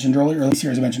crossovers I mentioned earlier, or the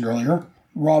series I mentioned earlier.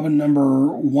 Robin number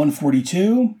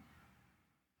 142.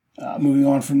 Moving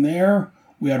on from there,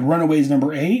 we had Runaways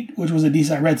number 8, which was a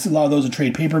decent. I read a lot of those in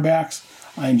trade paperbacks.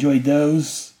 I enjoyed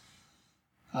those.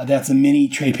 That's a mini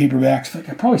trade paperbacks.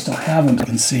 I probably still have them, you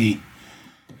can see.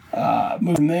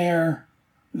 Moving from there,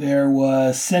 there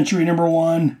was Century number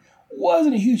 1.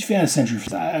 Wasn't a huge fan of Century.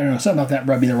 I don't know, something about that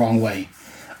rubbed me the wrong way.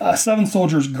 Seven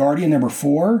Soldiers Guardian number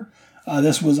 4.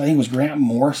 This was, I think it was Grant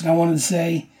Morrison, I wanted to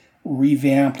say.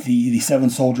 Revamped the Seven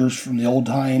Soldiers from the old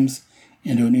times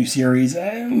into a new series.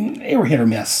 They were hit or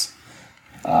miss.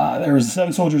 There was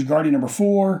Seven Soldiers Guardian number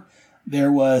 4.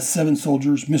 There was Seven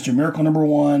Soldiers Mr. Miracle number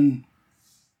 1.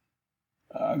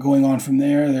 Going on from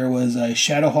there, there was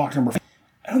Shadowhawk number 5.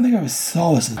 I don't think I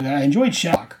saw this. I enjoyed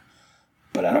Shadowhawk,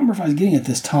 but I don't remember if I was getting it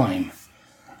this time.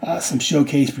 Some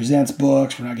Showcase Presents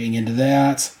books. We're not getting into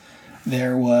that.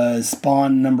 There was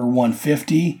Spawn number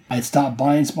 150. I'd stopped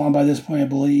buying Spawn by this point, I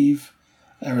believe.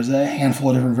 There was a handful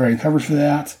of different variant covers for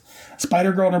that.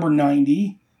 Spider-Girl number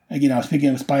 90. Again, I was picking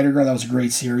up Spider-Girl. That was a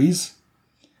great series.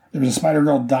 There was a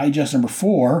Spider-Girl Digest number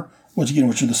 4, which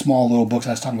are the small little books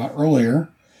I was talking about earlier.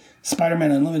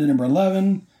 Spider-Man Unlimited number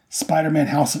 11. Spider-Man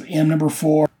House of M number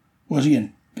 4. Which,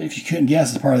 again, if you couldn't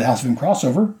guess, is part of the House of M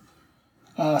crossover.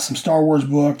 Some Star Wars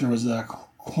book. There was the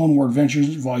Clone War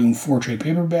Adventures Volume 4 trade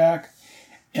paperback.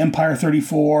 Empire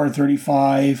 34,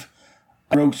 35.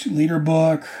 Rogue Leader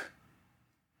book.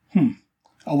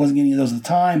 I wasn't getting any of those at the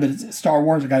time, but it's Star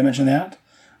Wars. I got to mention that.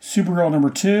 Supergirl number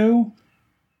 2.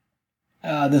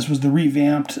 This was the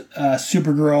revamped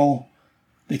Supergirl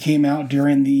that came out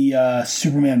during the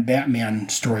Superman Batman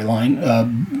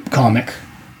storyline comic.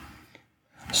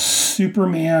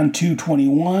 Superman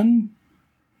 221,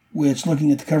 which,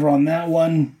 looking at the cover on that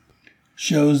one,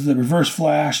 shows the Reverse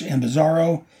Flash and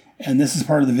Bizarro, and this is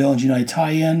part of the Villains United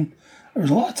tie-in.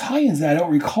 There's a lot of tie-ins that I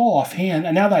don't recall offhand,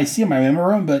 and now that I see them, I remember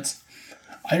them, but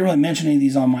I didn't really mention any of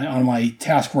these on my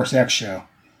Task Force X show,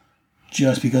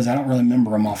 just because I don't really remember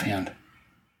them offhand.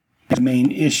 The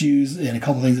main issues and a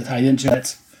couple things that tied into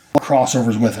it,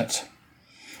 crossovers with it.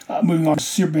 Moving on to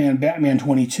Superman Batman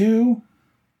 22.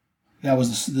 That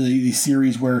was the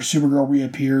series where Supergirl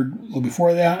reappeared a little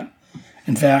before that.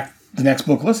 In fact, the next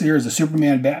book listed here is the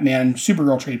Superman Batman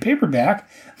Supergirl trade paperback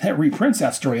that reprints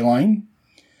that storyline.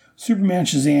 Superman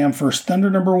Shazam First Thunder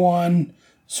 #1.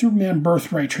 Superman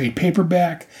Birthright trade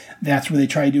paperback. That's where they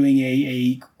try doing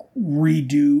a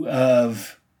redo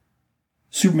of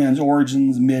Superman's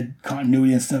origins,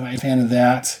 mid-continuity and stuff. I'm a fan of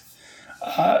that.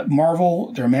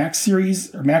 Marvel, their Max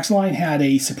series, or Max line, had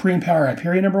a Supreme Power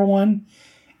Hyperion #1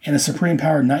 and a Supreme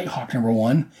Power Nighthawk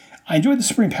 #1. I enjoyed the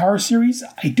Supreme Power series.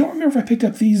 I don't remember if I picked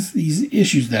up these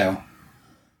issues, though.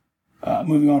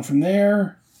 Moving on from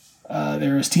there,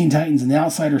 there is Teen Titans and the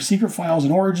Outsider Secret Files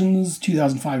and Origins,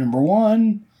 2005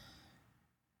 #1.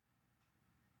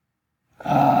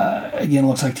 Again,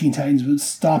 looks like Teen Titans was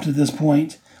stopped at this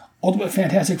point. Ultimate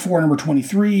Fantastic Four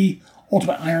 #23,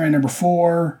 Ultimate Iron Man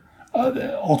 #4,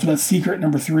 Ultimate Secret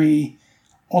 #3,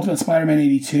 Ultimate Spider-Man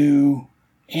 82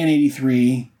 and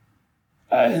 83,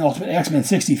 and Ultimate X-Men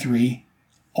 63,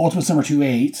 Ultimate Summer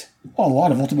 28. A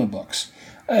lot of Ultimate books.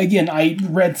 Again, I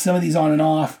read some of these on and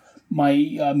off. My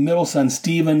middle son,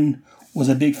 Steven, was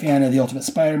a big fan of the Ultimate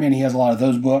Spider-Man. He has a lot of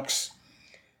those books.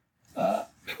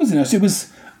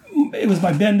 It was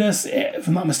by Bendis, if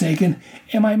I'm not mistaken.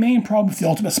 And my main problem with the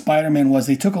Ultimate Spider-Man was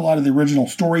they took a lot of the original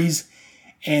stories,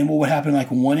 and what would happen, like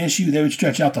one issue, they would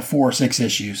stretch out to 4 or 6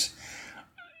 issues.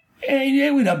 And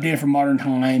it would update it for modern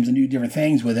times and do different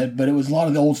things with it, but it was a lot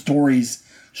of the old stories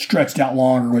stretched out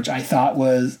longer, which I thought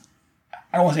was,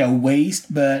 I don't want to say a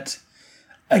waste, but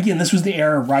again, this was the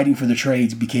era writing for the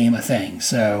trades became a thing.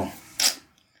 So,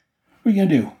 what are you going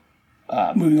to do?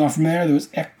 Moving on from there, there was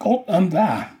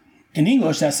in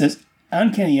English, that says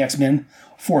Uncanny X-Men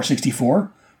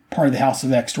 464, part of the House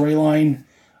of X storyline.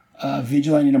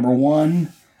 Vigilante #1.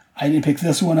 I didn't pick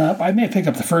this one up. I may have picked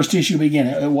up the first issue, but again,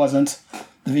 it wasn't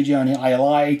the Vigilante I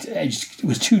liked. It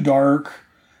was too dark.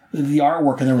 The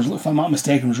artwork, and there was, if I'm not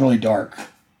mistaken, was really dark.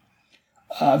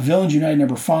 Villains United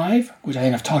 #5, which I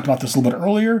think I've talked about this a little bit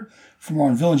earlier. For more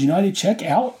on Villains United, check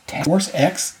out Task Force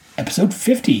X episode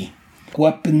 50.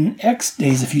 Weapon X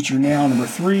Days of Future Now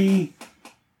 #3.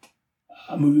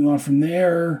 Moving on from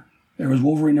there, there was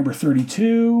Wolverine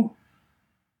 #32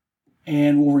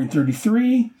 and Wolverine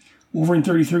 33. Wolverine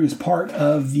 33 was part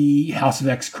of the House of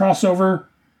X crossover.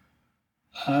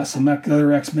 Some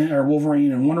other X-Men, or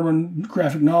Wolverine and Wonder Woman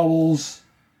graphic novels.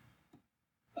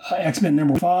 X-Men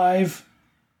 #5.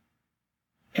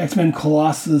 X-Men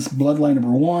Colossus Bloodline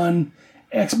 #1.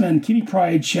 X-Men Kitty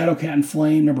Pryde Shadowcat and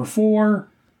Flame #4.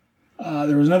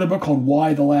 There was another book called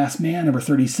Why the Last Man,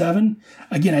 #37.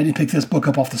 Again, I didn't pick this book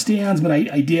up off the stands, but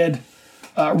I did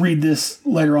read this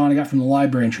later on. I got from the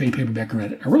library and trade paperback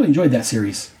read it. I really enjoyed that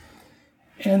series.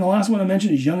 And the last one I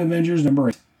mentioned is Young Avengers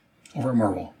 #8 over at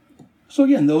Marvel. So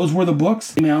again, those were the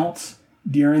books that came out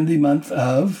during the month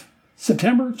of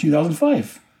September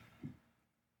 2005.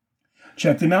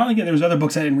 Check them out. Again, there was other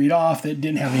books I didn't read off that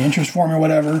didn't have any interest for me or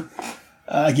whatever.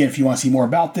 Again, if you want to see more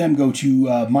about them, go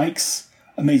to Mike's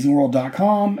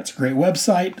AmazingWorld.com. It's a great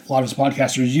website. A lot of us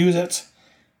podcasters use it.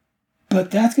 But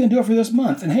that's going to do it for this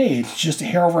month. And hey, it's just a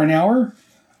hair over an hour.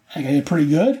 I think I did pretty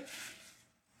good.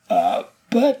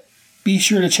 But be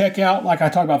sure to check out, like I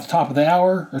talked about at the top of the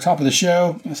hour, or top of the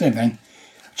show, same thing.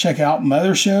 Check out my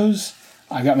other shows.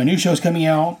 I've got my new shows coming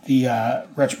out. The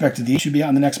retrospective should be out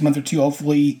in the next month or two,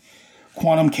 hopefully.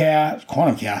 Quantum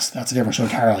Cast, that's a different show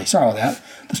entirely. Sorry about that.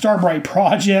 The Starbright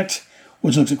Project,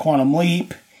 which looks at Quantum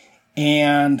Leap.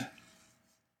 And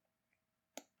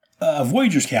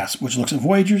Voyagers Cast, which looks at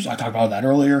Voyagers. I talked about that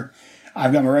earlier.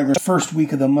 I've got my regular first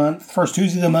Tuesday of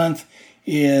the month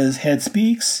is Head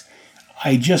Speaks.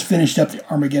 I just finished up the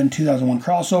Armageddon 2001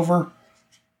 crossover.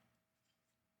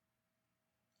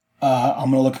 I'm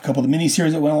going to look at a couple of the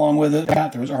miniseries that went along with it.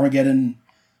 There was Armageddon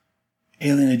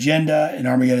Alien Agenda and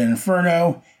Armageddon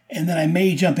Inferno. And then I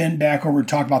may jump back over and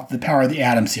talk about the Power of the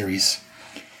Atom series.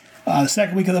 The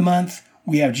second week of the month,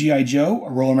 we have G.I. Joe,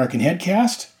 a Royal American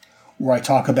Headcast, where I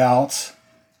talk about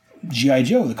G.I.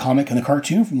 Joe, the comic and the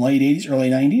cartoon from the late 80s,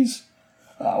 early 90s,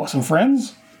 with some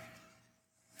friends.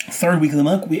 Third week of the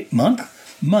month,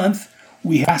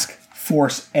 we have Task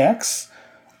Force X,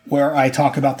 where I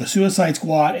talk about the Suicide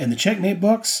Squad and the Checkmate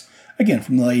books, again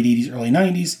from the late 80s, early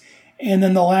 90s. And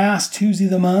then the last Tuesday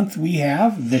of the month, we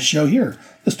have this show here,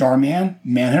 the Starman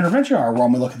Manhunter Adventure Hour, where I'm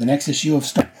going to look at the next issue of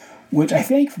Starman, which I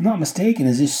think, if I'm not mistaken,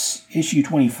 is this issue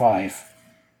 25.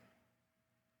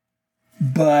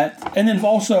 And then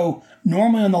also,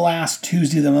 normally on the last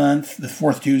Tuesday of the month, the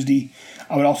fourth Tuesday,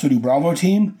 I would also do Bravo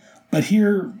Team. But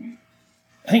here,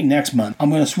 I think next month, I'm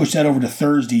going to switch that over to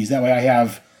Thursdays. That way I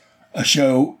have a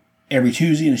show every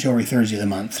Tuesday and a show every Thursday of the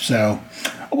month. So,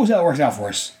 we'll see how it works out for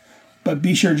us. But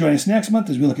be sure to join us next month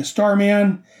as we look at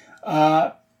Starman.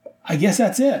 I guess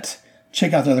that's it.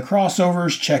 Check out the other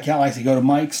crossovers. Check out, like I say, go to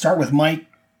Mike. Start with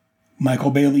Michael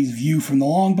Bailey's View from the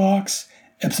Long Box,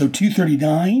 episode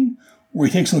 239, where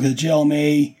he takes a look at the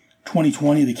JLMay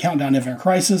 2020, the Countdown to Infinite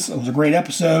Crisis. It was a great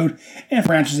episode, and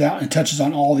branches out and touches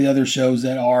on all the other shows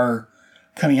that are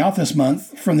coming out this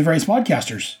month from the various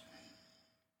podcasters.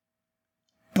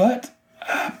 But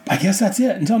I guess that's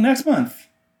it. Until next month.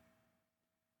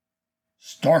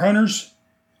 Star Hunters,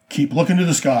 keep looking to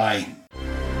the sky.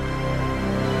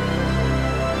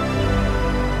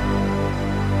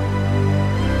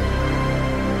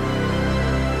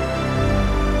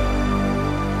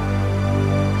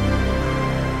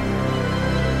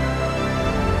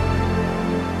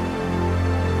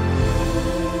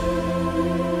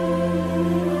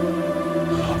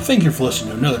 Thank you for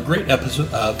listening to another great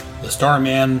episode of the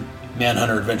Starman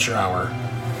Manhunter Adventure Hour.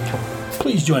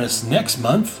 Please join us next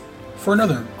month for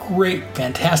another great,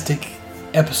 fantastic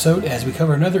episode as we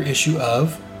cover another issue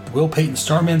of the Will Payton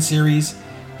Starman series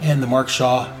and the Mark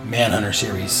Shaw Manhunter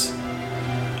series.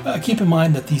 Keep in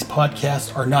mind that these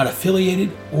podcasts are not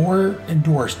affiliated or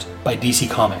endorsed by DC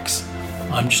Comics.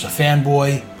 I'm just a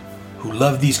fanboy who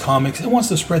loves these comics and wants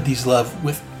to spread these love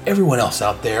with everyone else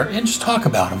out there and just talk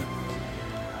about them.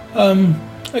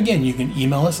 Again, you can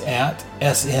email us at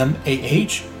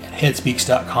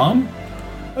smah@headspeaks.com,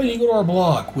 or you can go to our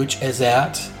blog, which is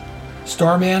at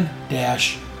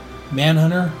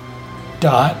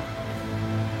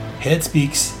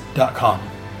starman-manhunter.headspeaks.com.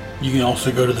 You can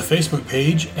also go to the Facebook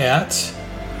page at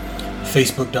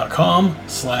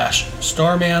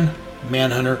facebook.com/Starman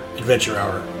Manhunter Adventure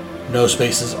Hour. No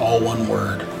spaces, all one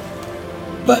word.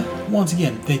 But once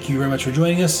again, thank you very much for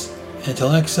joining us.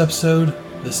 Until next episode,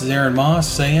 this is Aaron Moss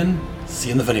saying, see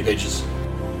you in the funny pages.